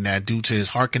 stating that due to his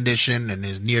heart condition and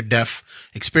his near-death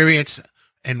experience,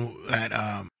 and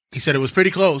that he said it was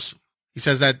pretty close. He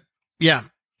says that, yeah,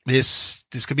 this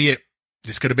could be it.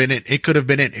 This could have been it. It could have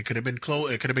been it. It could have been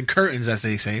it could have been curtains, as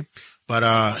they say.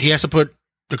 But he has to put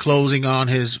the closing on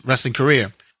his wrestling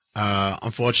career.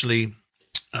 Unfortunately,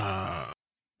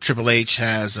 Triple H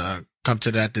has come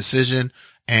to that decision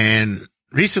and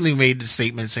recently made the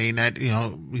statement saying that, he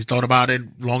thought about it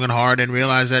long and hard and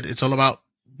realized that it's all about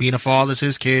being a father to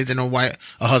his kids and a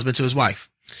husband to his wife.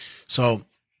 So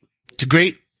it's a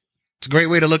great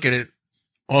way to look at it.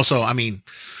 Also, I mean,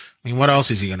 what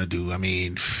else is he going to do?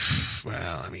 He's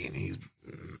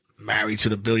married to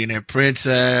the billionaire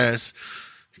princess.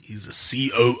 He's the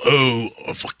COO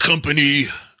of a company.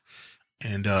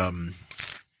 And,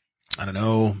 I don't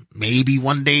know, maybe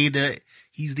one day that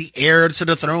he's the heir to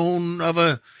the throne of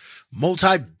a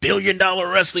multi-billion-dollar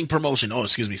wrestling promotion.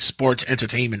 Sports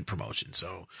entertainment promotion.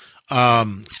 So,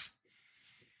 I'll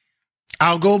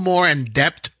go more in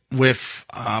depth with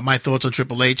my thoughts on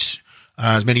Triple H.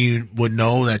 As many of you would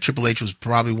know, that Triple H was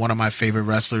probably one of my favorite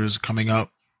wrestlers coming up.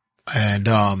 And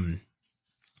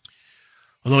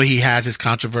although he has his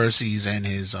controversies and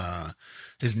his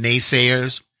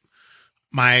naysayers,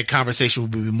 my conversation will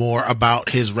be more about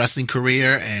his wrestling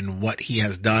career and what he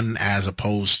has done as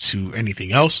opposed to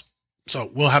anything else.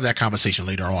 So we'll have that conversation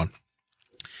later on.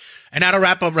 And that'll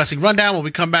wrap up Wrestling Rundown. When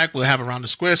we come back, we'll have Around the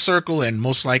Square Circle, and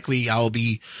most likely I'll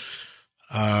be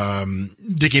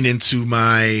digging into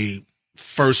my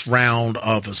first round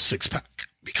of a 6-pack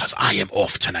because I am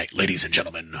off tonight, ladies and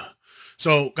gentlemen.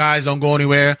 So guys, don't go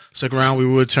anywhere. Stick around. We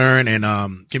will return,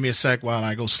 and give me a sec while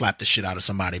I go slap the shit out of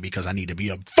somebody because I need to be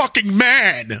a fucking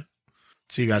man.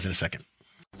 See you guys in a second.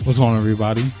 What's going on,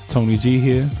 everybody? Tony G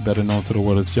here, better known to the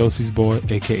world as Josie's Boy,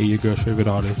 aka your girl's favorite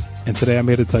artist. And today I'm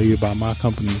here to tell you about my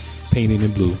company, Painted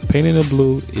in Blue. Painted in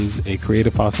Blue is a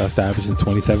creative house established in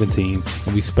 2017,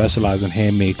 and we specialize in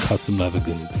handmade custom leather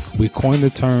goods. We coined the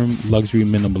term luxury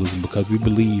minimalism because we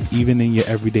believe even in your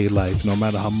everyday life, no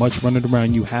matter how much running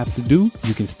around you have to do,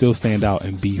 you can still stand out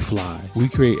and be fly. We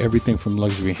create everything from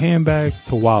luxury handbags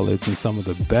to wallets and some of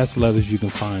the best leathers you can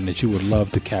find that you would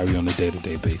love to carry on a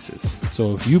day-to-day basis.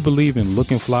 So if you believe in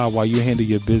looking fly while you handle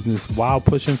your business while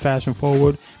pushing fashion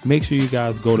forward, make sure you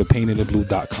guys go to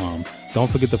paintedinblue.com. Don't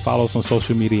forget to follow us on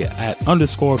social media at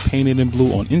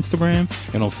 _paintedinblue on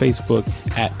Instagram and on Facebook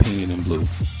at paintedinblue.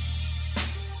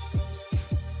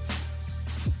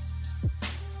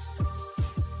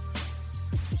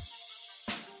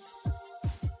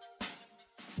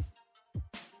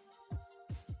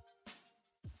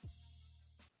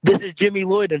 This is Jimmy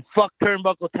Lloyd and fuck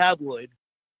Turnbuckle Tabloid.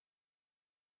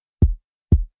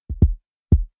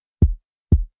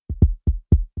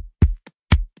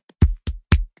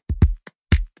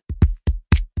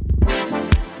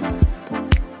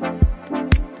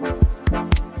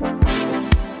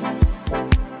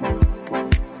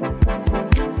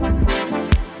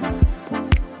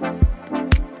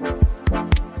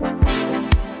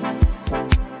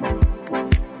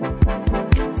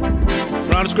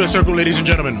 Round the square circle, ladies and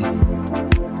gentlemen.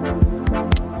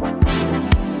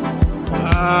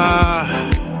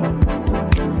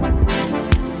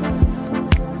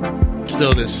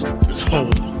 Still, this whole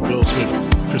Will Smith,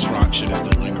 Chris Rock shit is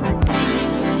still lingering.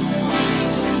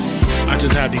 I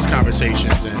just have these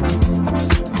conversations, and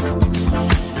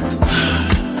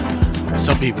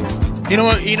some people, you know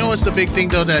what? You know what's the big thing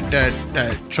though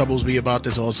that troubles me about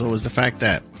this also is the fact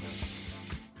that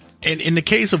in the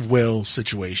case of Will's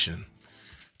situation,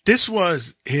 this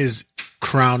was his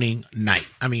crowning night.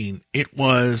 I mean, it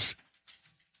was,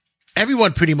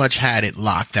 everyone pretty much had it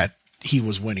locked that he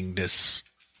was winning this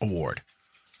award.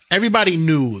 Everybody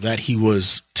knew that he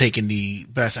was taking the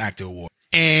Best Actor award.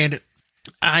 And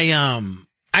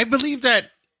I believe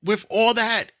that with all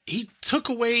that, he took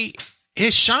away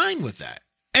his shine with that.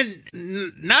 And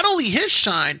not only his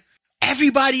shine,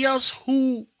 everybody else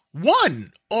who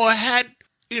won or had,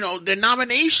 their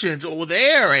nominations or were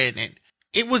there, and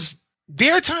it was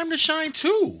their time to shine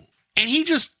too. And he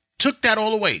just took that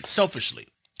all away selfishly.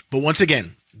 But once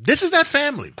again, this is that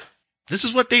family. This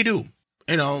is what they do.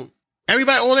 Everybody,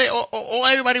 all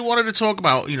everybody wanted to talk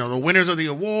about, the winners of the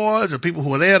awards or people who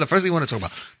were there. The first thing you want to talk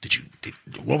about,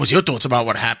 what was your thoughts about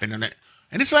what happened? And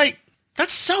it's like,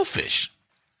 that's selfish.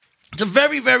 It's a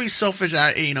very, very selfish,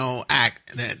 act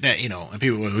that and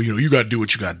people, you got to do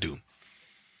what you got to do.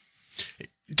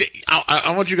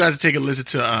 I want you guys to take a listen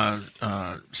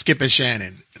to Skip and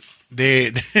Shannon.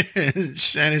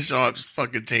 Shannon Sharp's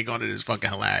fucking take on it is fucking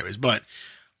hilarious. But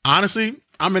honestly,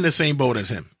 I'm in the same boat as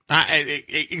him.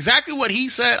 Exactly what he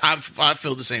said, I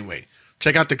feel the same way.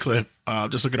 Check out the clip.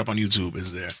 Just look it up on YouTube.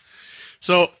 It's there.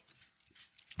 So,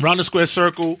 Round the Square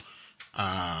Circle.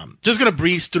 Just gonna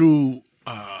breeze through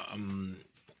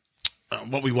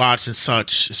what we watched and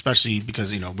such, especially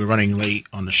because we're running late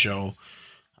on the show.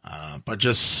 But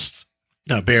just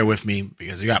bear with me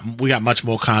because we got much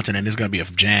more content and it's gonna be a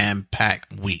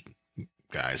jam-packed week,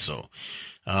 guys. So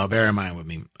bear in mind with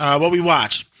me. What we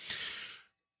watched.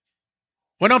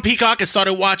 Went on Peacock and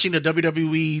started watching the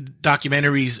WWE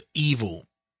documentaries Evil.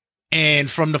 And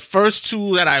from the first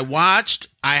two that I watched,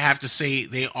 I have to say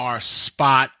they are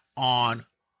spot on,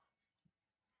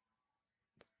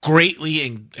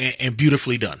 greatly and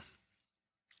beautifully done.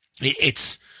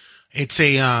 It's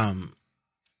a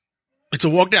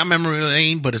walk down memory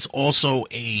lane, but it's also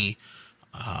a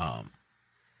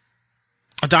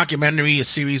documentary, a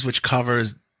series which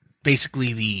covers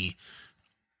basically the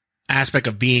aspect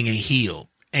of being a heel.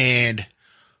 And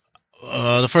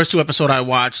the first two episodes I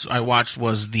watched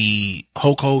was the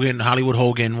Hulk Hogan, Hollywood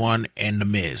Hogan one, and The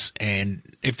Miz. And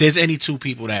if there's any two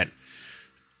people that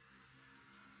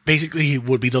basically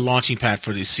would be the launching pad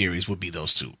for this series, would be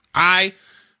those two. I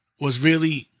was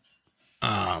really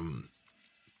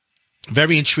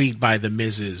very intrigued by The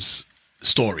Miz's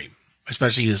story,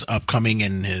 especially his upcoming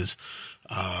and his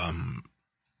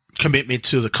commitment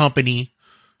to the company.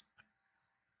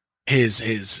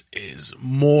 Is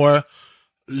more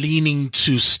leaning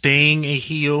to staying a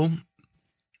heel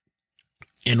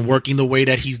and working the way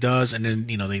that he does. And then,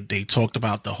 they talked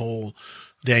about the whole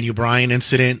Daniel Bryan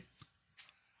incident,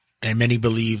 and many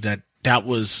believe that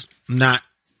was not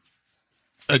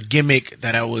a gimmick,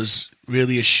 that was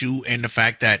really a shoot, and the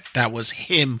fact that was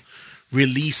him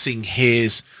releasing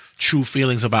his true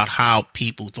feelings about how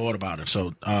people thought about him.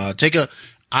 So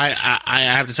I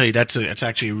have to tell you, it's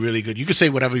actually really good. You can say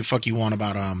whatever the fuck you want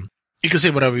about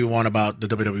the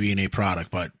WWE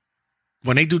product, but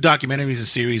when they do documentaries and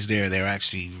series, they're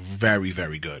actually very,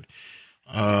 very good.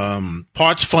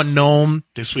 Parts Fun Gnome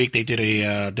this week, they did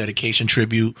a dedication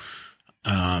tribute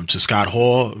to Scott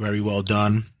Hall, very well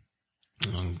done.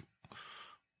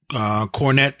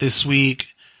 Cornette this week,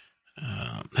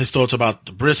 his thoughts about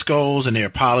the Briscoes and their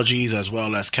apologies, as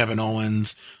well as Kevin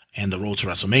Owens and the road to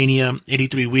WrestleMania.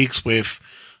 83 Weeks with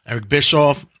Eric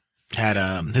Bischoff had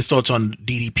his thoughts on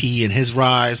DDP and his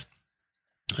rise,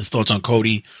 his thoughts on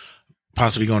Cody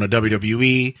possibly going to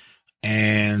WWE,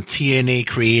 and TNA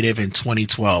Creative in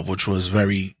 2012, which was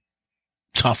very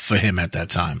tough for him at that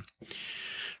time.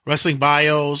 Wrestling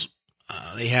Bios,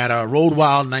 they had Road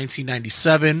Wild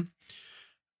 1997,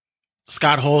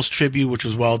 Scott Hall's tribute, which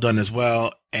was well done as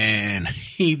well, and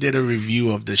he did a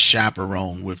review of The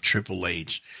Chaperone with Triple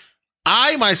H.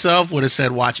 I myself would have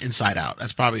said watch Inside Out.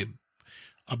 That's probably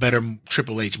a better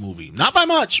Triple H movie. Not by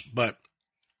much, but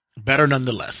better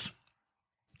nonetheless.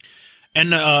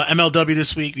 And MLW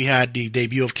this week, we had the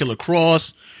debut of Killer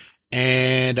Kross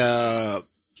and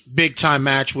big time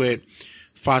match with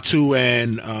Fatu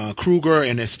and Kruger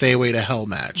in a Stay Away to Hell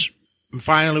match. And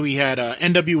finally, we had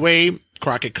NWA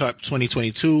Crockett Cup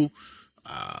 2022.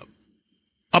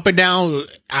 Up and down,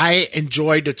 I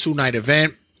enjoyed the 2-night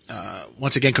event.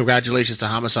 Once again, congratulations to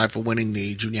Homicide for winning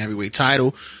the junior heavyweight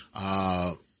title.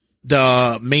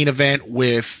 The main event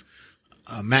with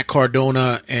Matt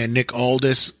Cardona and Nick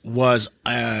Aldis was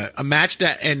a match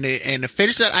that and a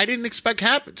finish that I didn't expect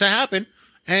to happen,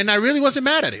 and I really wasn't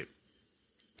mad at it.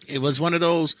 It was one of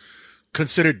those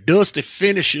considered dusty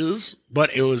finishes,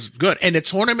 but it was good. And the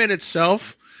tournament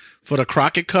itself for the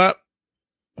Crockett Cup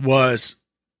was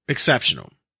exceptional.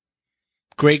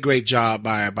 Great job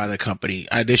by the company.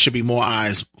 There should be more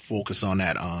eyes focused on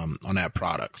that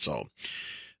product. So,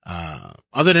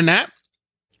 other than that,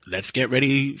 let's get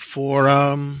ready for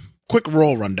quick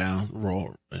Raw rundown. Raw,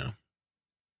 yeah.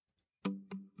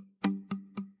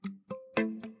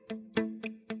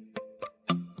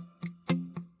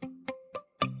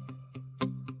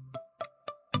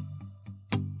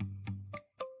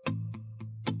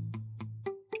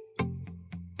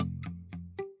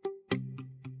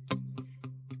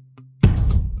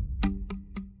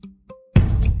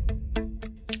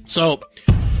 So,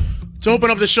 to open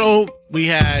up the show, we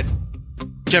had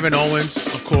Kevin Owens,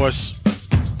 of course.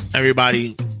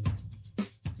 Everybody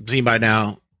seen by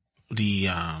now the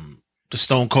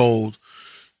Stone Cold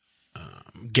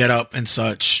get up and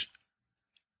such.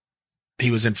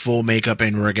 He was in full makeup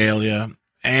and regalia,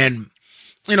 and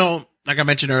like I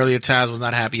mentioned earlier, Taz was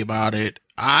not happy about it.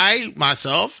 I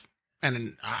myself,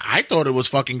 and I thought it was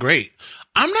fucking great.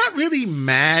 I'm not really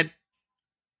mad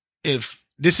if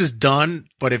this is done,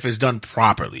 but if it's done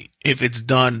properly, if it's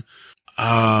done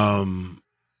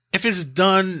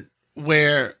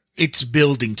where it's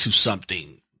building to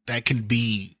something that can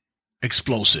be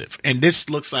explosive. And this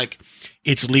looks like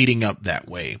it's leading up that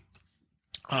way.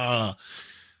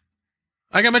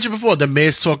 Like I mentioned before, The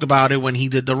Miz talked about it when he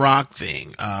did the Rock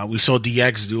thing. We saw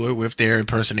DX do it with their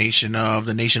impersonation of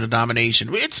the Nation of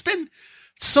Domination. It's been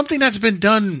something that's been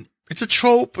done. It's a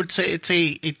trope. It's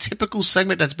a typical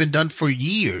segment that's been done for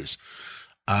years.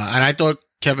 And I thought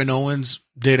Kevin Owens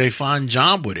did a fine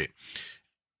job with it.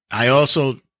 I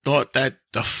also thought that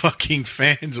the fucking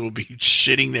fans will be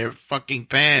shitting their fucking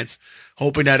pants,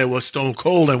 hoping that it was Stone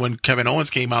Cold. And when Kevin Owens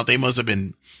came out, they must have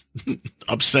been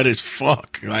upset as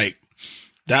fuck. Like,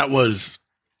 that was,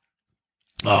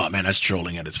 oh man, that's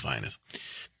trolling at its finest.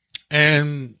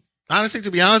 And honestly,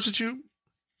 to be honest with you,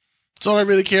 that's all I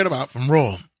really cared about from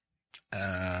Raw.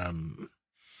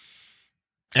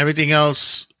 Everything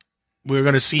else we're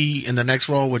going to see in the next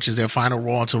Raw, which is their final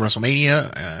Raw until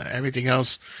WrestleMania. Everything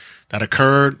else that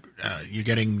occurred, you're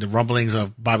getting the rumblings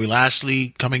of Bobby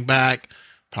Lashley coming back,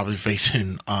 probably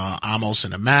facing Amos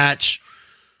in a match.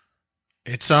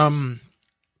 This is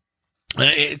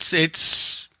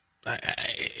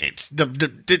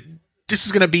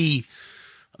going to be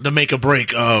the make or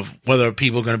break of whether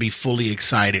people are going to be fully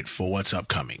excited for what's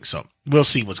upcoming. So we'll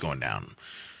see what's going down.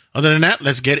 Other than that,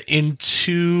 let's get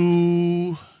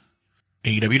into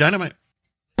AEW Dynamite.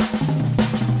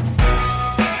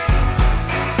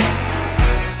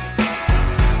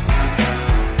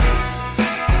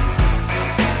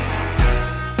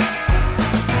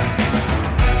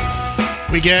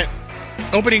 We get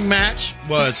opening match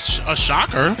was a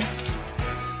shocker.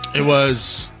 It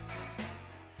was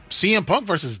CM Punk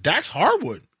versus Dax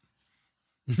Harwood.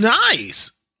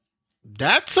 Nice.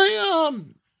 That's a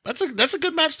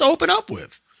good match to open up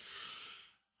with.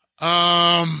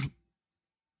 My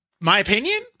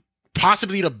opinion,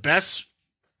 possibly the best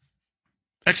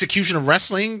execution of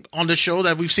wrestling on the show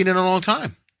that we've seen in a long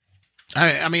time.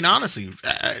 I mean, honestly,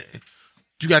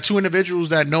 you got two individuals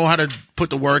that know how to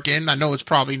put the work in. I know it's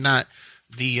probably not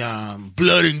the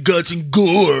blood and guts and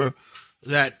gore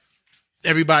that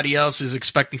everybody else is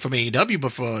expecting from AEW,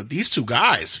 but for these two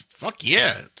guys, fuck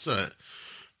yeah, it's a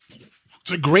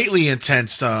greatly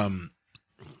intense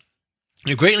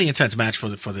match for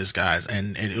this guys,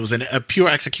 and it was a pure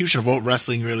execution of what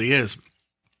wrestling really is.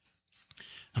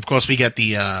 Of course, we get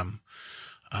the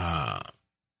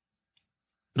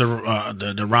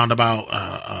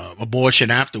roundabout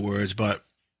abortion afterwards, but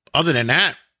other than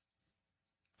that,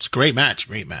 it's a great match.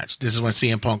 This is when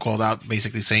CM Punk called out,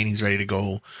 basically saying he's ready to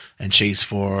go and chase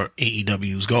for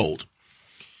AEW's gold.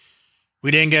 We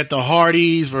didn't get the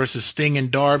Hardys versus Sting and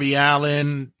Darby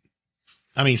Allin.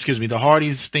 The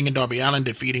Hardys, Sting and Darby Allin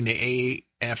defeating the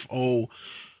AFO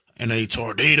in a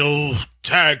tornado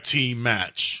tag team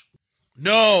match.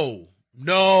 No.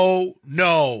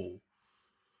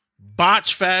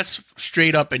 Botch fest,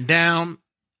 straight up and down.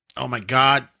 Oh my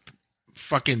God.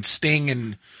 Fucking Sting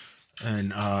and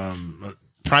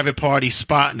Private Party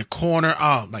spot in the corner.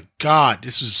 Oh my God.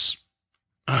 This was,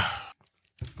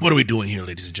 what are we doing here,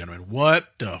 ladies and gentlemen? What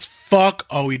the fuck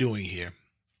are we doing here?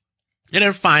 And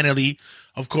then finally,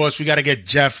 Of course, we got to get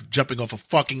Jeff jumping off of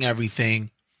fucking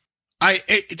everything.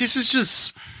 This is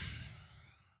just...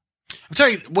 I'm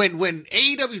telling you, when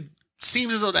AEW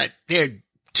seems as though that they're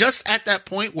just at that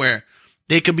point where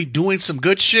they could be doing some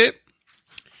good shit,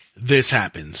 this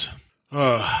happens.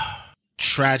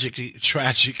 Tragic,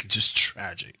 just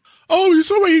tragic. Oh, you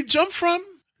saw where he jumped from?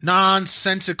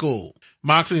 Nonsensical.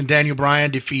 Moxley and Daniel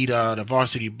Bryan defeat the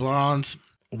Varsity Blondes.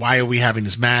 Why are we having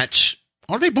this match?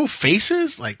 Are they both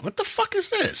faces? Like, what the fuck is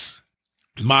this?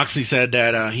 Moxley said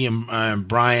that he and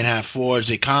Bryan have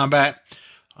forged a combat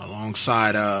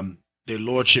alongside their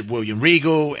lordship William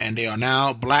Regal, and they are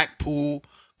now Blackpool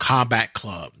Combat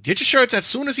Club. Get your shirts as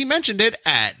soon as he mentioned it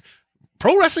at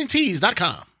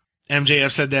ProWrestlingTees.com.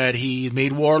 MJF said that he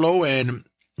made Wardlow and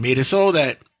made it so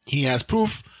that he has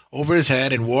proof over his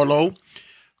head, and Wardlow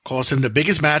cost him the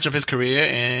biggest match of his career,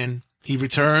 and he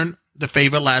returned the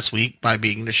favor last week by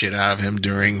beating the shit out of him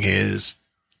during his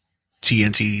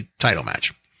TNT title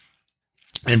match.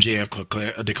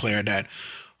 MJF declared that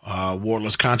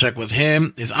Wardlow's contract with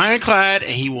him is ironclad,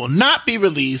 and he will not be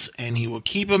released, and he will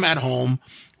keep him at home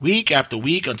week after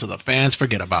week until the fans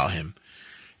forget about him.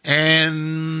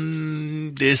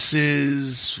 And this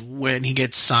is when he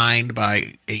gets signed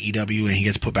by AEW and he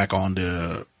gets put back on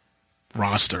the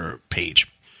roster page.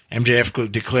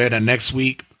 MJF declared that next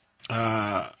week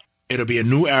it'll be a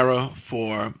new era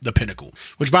for the Pinnacle.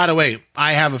 Which, by the way,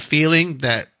 I have a feeling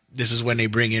that this is when they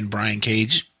bring in Brian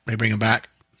Cage. They bring him back.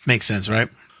 Makes sense, right?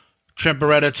 Trent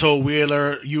Beretta told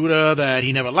Wheeler Yuta that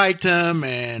he never liked him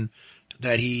and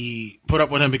that he put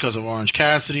up with him because of Orange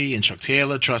Cassidy, and Chuck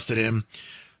Taylor trusted him.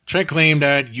 Trent claimed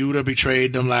that Yuta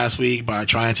betrayed them last week by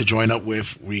trying to join up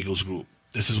with Regal's group.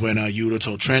 This is when Yuta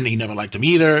told Trent he never liked him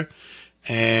either,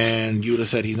 and Yuta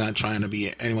said he's not trying to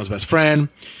be anyone's best friend.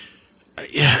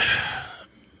 Yeah.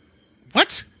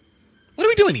 What? What are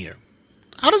we doing here?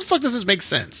 How the fuck does this make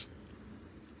sense?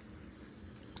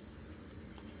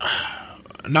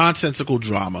 Nonsensical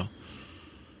drama.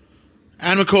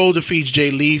 Adam Cole defeats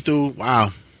Jay Lethal.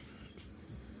 Wow.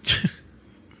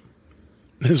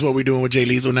 This is what we're doing with Jay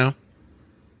Lethal now?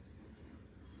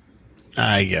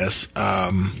 I guess.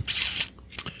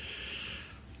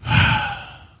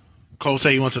 Cole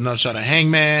said he wants another shot at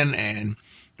Hangman and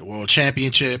the World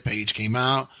Championship. Page came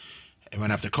out and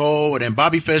went after Cole. And then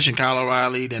Bobby Fish and Kyle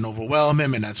O'Reilly then overwhelmed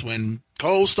him. And that's when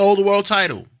Cole stole the world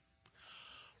title.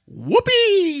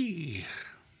 Whoopee!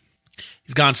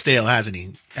 He's gone stale, hasn't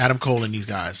he? Adam Cole and these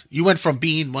guys. You went from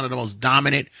being one of the most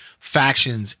dominant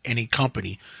factions in a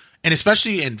company, and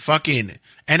especially in fucking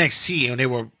NXT, and they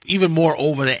were even more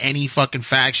over than any fucking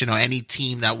faction or any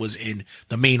team that was in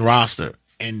the main roster.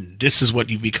 And this is what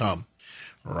you've become.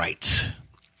 Right.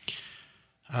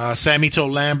 Sammy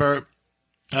told Lambert,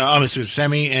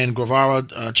 Sammy and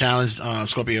Guevara challenged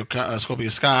Scorpio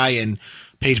Sky and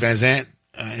Paige Van Zant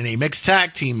in a mixed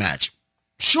tag team match.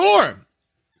 Sure.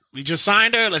 We just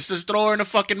signed her. Let's just throw her in a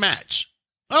fucking match.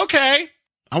 Okay.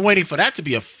 I'm waiting for that to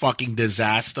be a fucking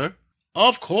disaster.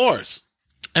 Of course.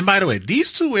 And by the way,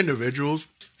 these two individuals,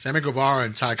 Sammy Guevara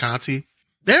and Ty Conti,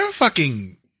 they're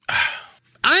fucking...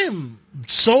 I am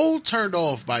so turned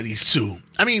off by these two.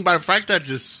 I mean, by the fact that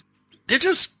they're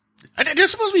supposed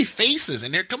to be faces,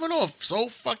 and they're coming off so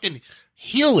fucking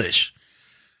heelish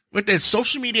with their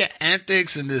social media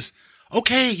antics and this...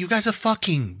 Okay, you guys are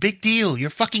fucking. Big deal. You're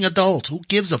fucking adults. Who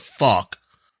gives a fuck?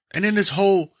 And then this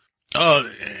whole,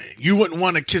 you wouldn't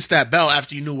want to kiss that belt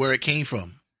after you knew where it came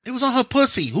from. It was on her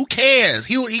pussy. Who cares?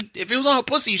 If it was on her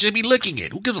pussy, you should be licking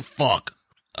it. Who gives a fuck?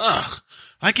 Ugh.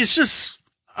 Like, it's just,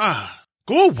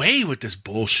 go away with this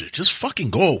bullshit. Just fucking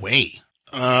go away.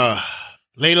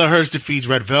 Layla Hirsch defeats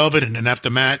Red Velvet, and then after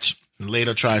match,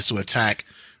 Layla tries to attack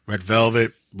Red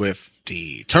Velvet with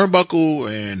the turnbuckle,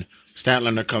 and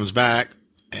Statlander comes back,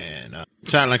 and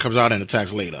Statlander comes out and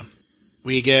attacks Layla.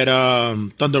 We get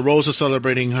Thunder Rosa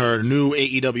celebrating her new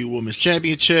AEW Women's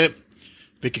Championship.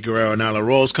 Vicky Guerrero and Nyla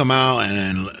Rose come out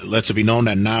and lets it be known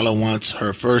that Nyla wants to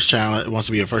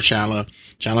be her first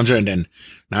challenger, and then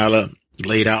Nyla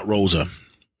laid out Rosa.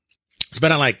 It's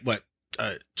been like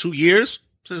 2 years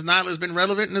since Nyla's been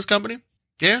relevant in this company.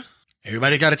 Yeah,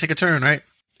 everybody got to take a turn, right?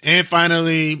 And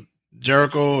finally,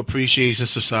 Jericho Appreciation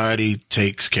Society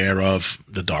takes care of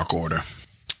the Dark Order,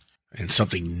 and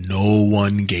something no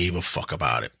one gave a fuck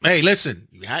about it. Hey, listen,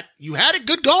 you had it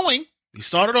good going. You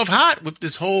started off hot with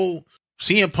this whole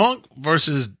CM Punk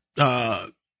versus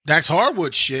Dax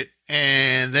Harwood shit,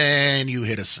 and then you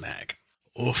hit a snag.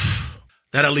 Oof.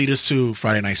 That'll lead us to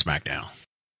Friday Night SmackDown.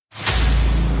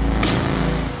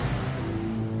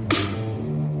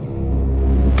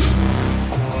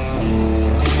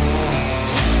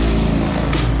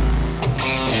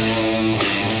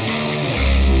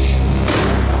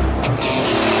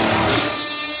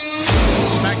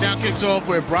 starts off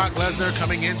with Brock Lesnar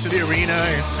coming into the arena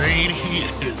and saying he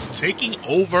is taking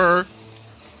over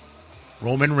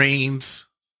Roman Reigns'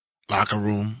 locker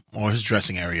room or his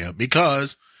dressing area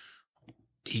because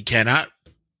he cannot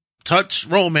touch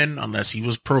Roman unless he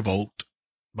was provoked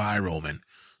by Roman.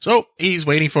 So he's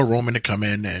waiting for Roman to come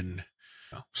in and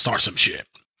start some shit.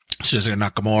 Shinsuke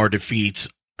Nakamura defeats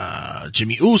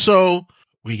Jimmy Uso.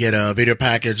 We get a video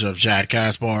package of Jad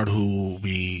Gaspard, who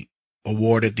we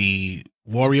awarded the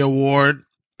Warrior Award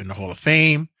in the Hall of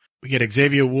Fame. We get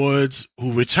Xavier Woods,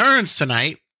 who returns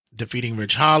tonight, defeating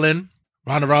Ridge Holland.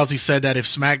 Ronda Rousey said that if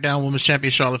SmackDown Women's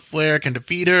Champion Charlotte Flair can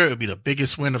defeat her, it'll be the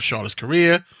biggest win of Charlotte's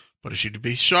career. But if she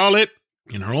defeats Charlotte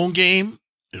in her own game,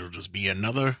 it'll just be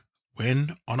another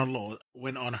win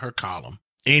on her column.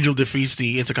 Angel defeats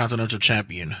the Intercontinental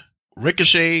Champion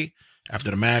Ricochet.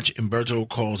 After the match, Humberto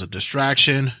calls a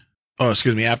distraction. After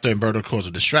Humberto calls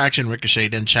a distraction, Ricochet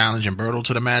then challenged Humberto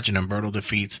to the match, and Humberto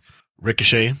defeats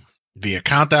Ricochet via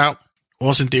countout.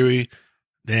 Austin Theory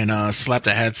then slapped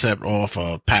the headset off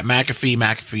Pat McAfee.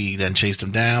 McAfee then chased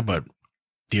him down, but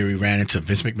Theory ran into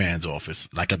Vince McMahon's office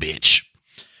like a bitch.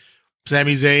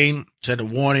 Sami Zayn sent a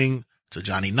warning to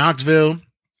Johnny Knoxville.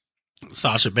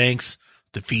 Sasha Banks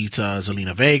defeats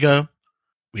Zelina Vega.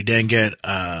 We then get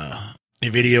a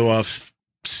video of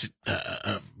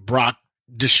Brock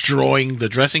destroying the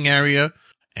dressing area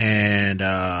and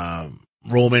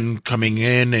Roman coming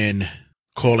in and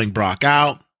calling Brock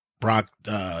out. Brock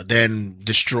then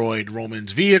destroyed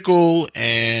Roman's vehicle,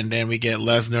 and then we get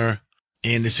Lesnar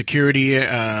in the security,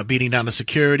 beating down the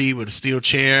security with a steel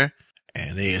chair,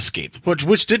 and they escaped.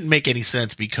 Which didn't make any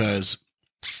sense because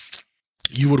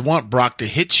you would want Brock to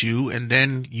hit you, and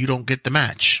then you don't get the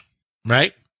match,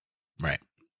 right? Right.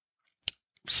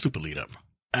 Stupid lead up.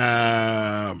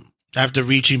 After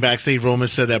reaching backstage, Roman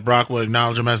said that Brock will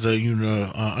acknowledge him as the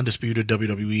undisputed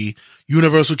WWE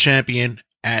Universal Champion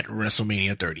at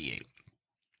WrestleMania 38.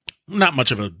 Not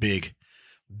much of a big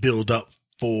build up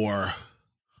for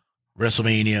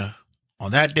WrestleMania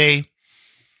on that day,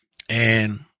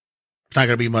 and it's not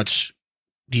going to be much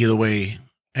either way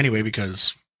anyway,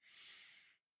 because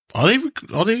are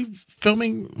they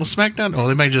filming with SmackDown? Or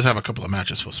they might just have a couple of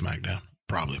matches for SmackDown,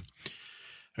 probably.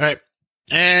 All right,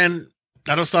 and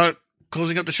that'll start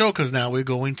closing up the show because now we're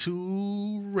going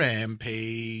to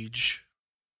Rampage.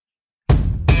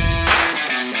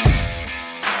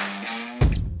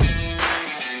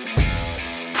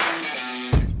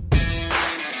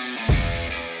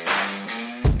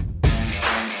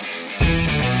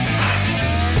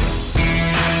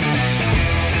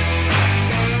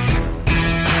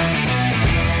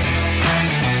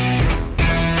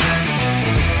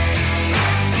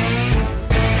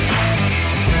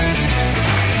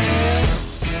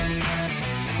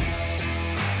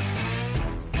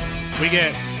 We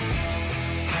get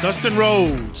Dustin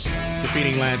Rhodes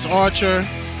defeating Lance Archer.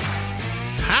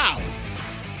 How?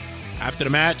 After the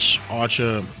match,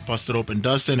 Archer busted open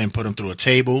Dustin and put him through a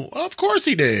table. Of course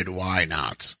he did. Why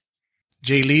not?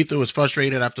 Jay Lethal was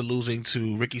frustrated after losing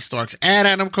to Ricky Starks and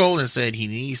Adam Cole and said he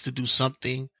needs to do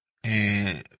something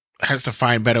and has to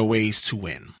find better ways to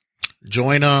win.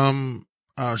 Join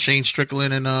Shane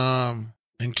Strickland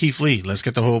and Keith Lee. Let's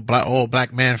get the whole all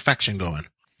black man faction going.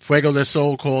 Fuego del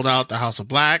Sol called out the House of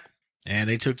Black, and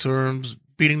they took turns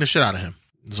beating the shit out of him,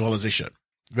 as well as they should.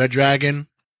 Red Dragon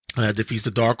defeats the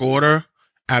Dark Order.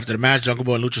 After the match, Jungle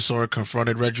Boy and Luchasaurus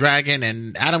confronted Red Dragon,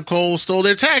 and Adam Cole stole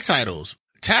their tag titles.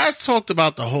 Taz talked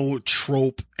about the whole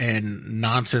trope and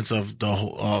nonsense of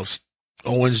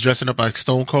Owens dressing up like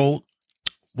Stone Cold.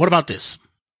 What about this?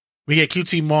 We get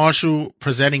QT Marshall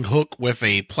presenting Hook with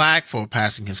a plaque for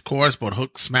passing his course, but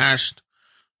Hook smashed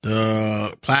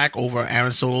the plaque over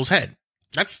Aaron Solo's head.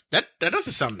 That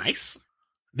doesn't sound nice.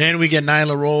 Then we get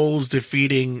Nyla Rose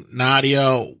defeating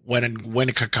Nadia what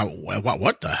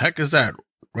the heck is that?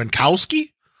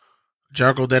 Renkowski?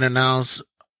 Jericho then announced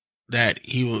that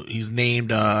he's named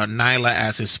Nyla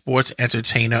as his sports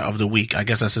entertainer of the week. I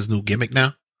guess that's his new gimmick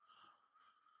now.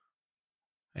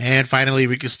 And finally,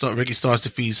 Ricky Starks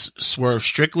defeats Swerve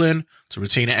Strickland to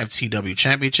retain the FTW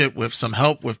Championship with some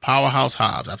help with Powerhouse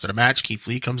Hobbs. After the match, Keith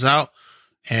Lee comes out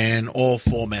and all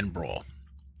four men brawl.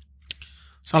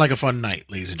 Sound like a fun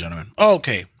night, ladies and gentlemen.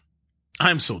 Okay,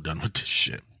 I'm so done with this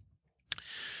shit.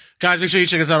 Guys, make sure you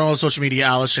check us out on all social media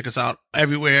outlets. Check us out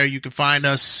everywhere. You can find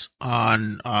us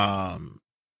on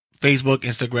Facebook,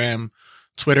 Instagram,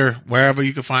 Twitter, wherever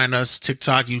you can find us.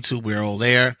 TikTok, YouTube, we're all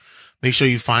there. Make sure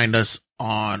you find us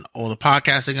on all the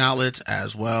podcasting outlets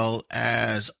as well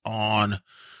as on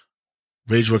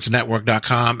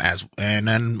RageWorksNetwork.com and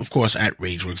then, of course, at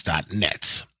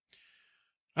RageWorks.net.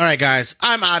 All right, guys,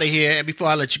 I'm out of here. And before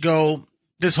I let you go,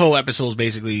 this whole episode is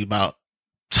basically about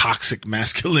toxic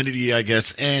masculinity, I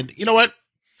guess. And you know what?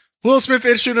 Will Smith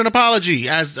issued an apology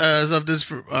as of this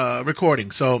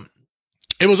recording. So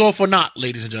it was all for naught,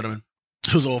 ladies and gentlemen.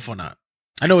 It was all for naught.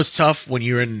 I know it's tough when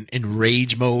you're in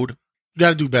rage mode. You got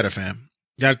to do better, fam.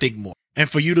 You got to think more. And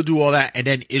for you to do all that and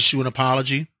then issue an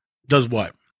apology does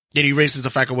what? It erases the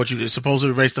fact of what you did.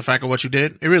 Supposedly erase the fact of what you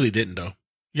did. It really didn't, though.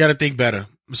 You got to think better,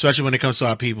 especially when it comes to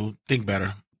our people. Think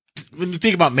better. When you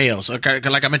think about males, okay,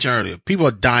 like I mentioned earlier, people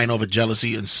are dying over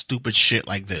jealousy and stupid shit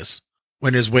like this.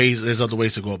 When there's other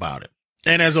ways to go about it.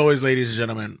 And as always, ladies and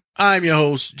gentlemen, I'm your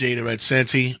host, Jay the Red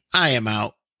Senti. I am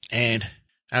out. And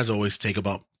as always, take a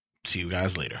bump. See you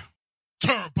guys later.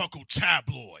 Turnbuckle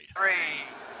Tabloid. 3,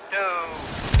 2,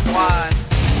 1.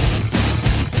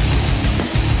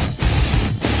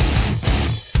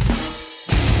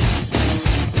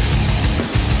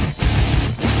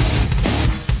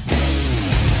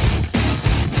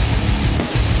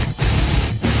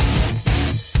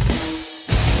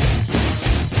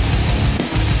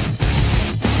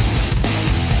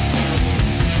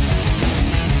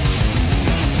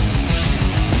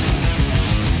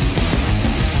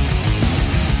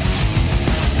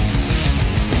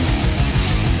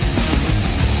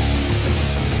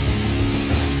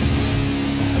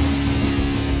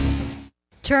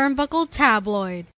 Turnbuckle Tabloid.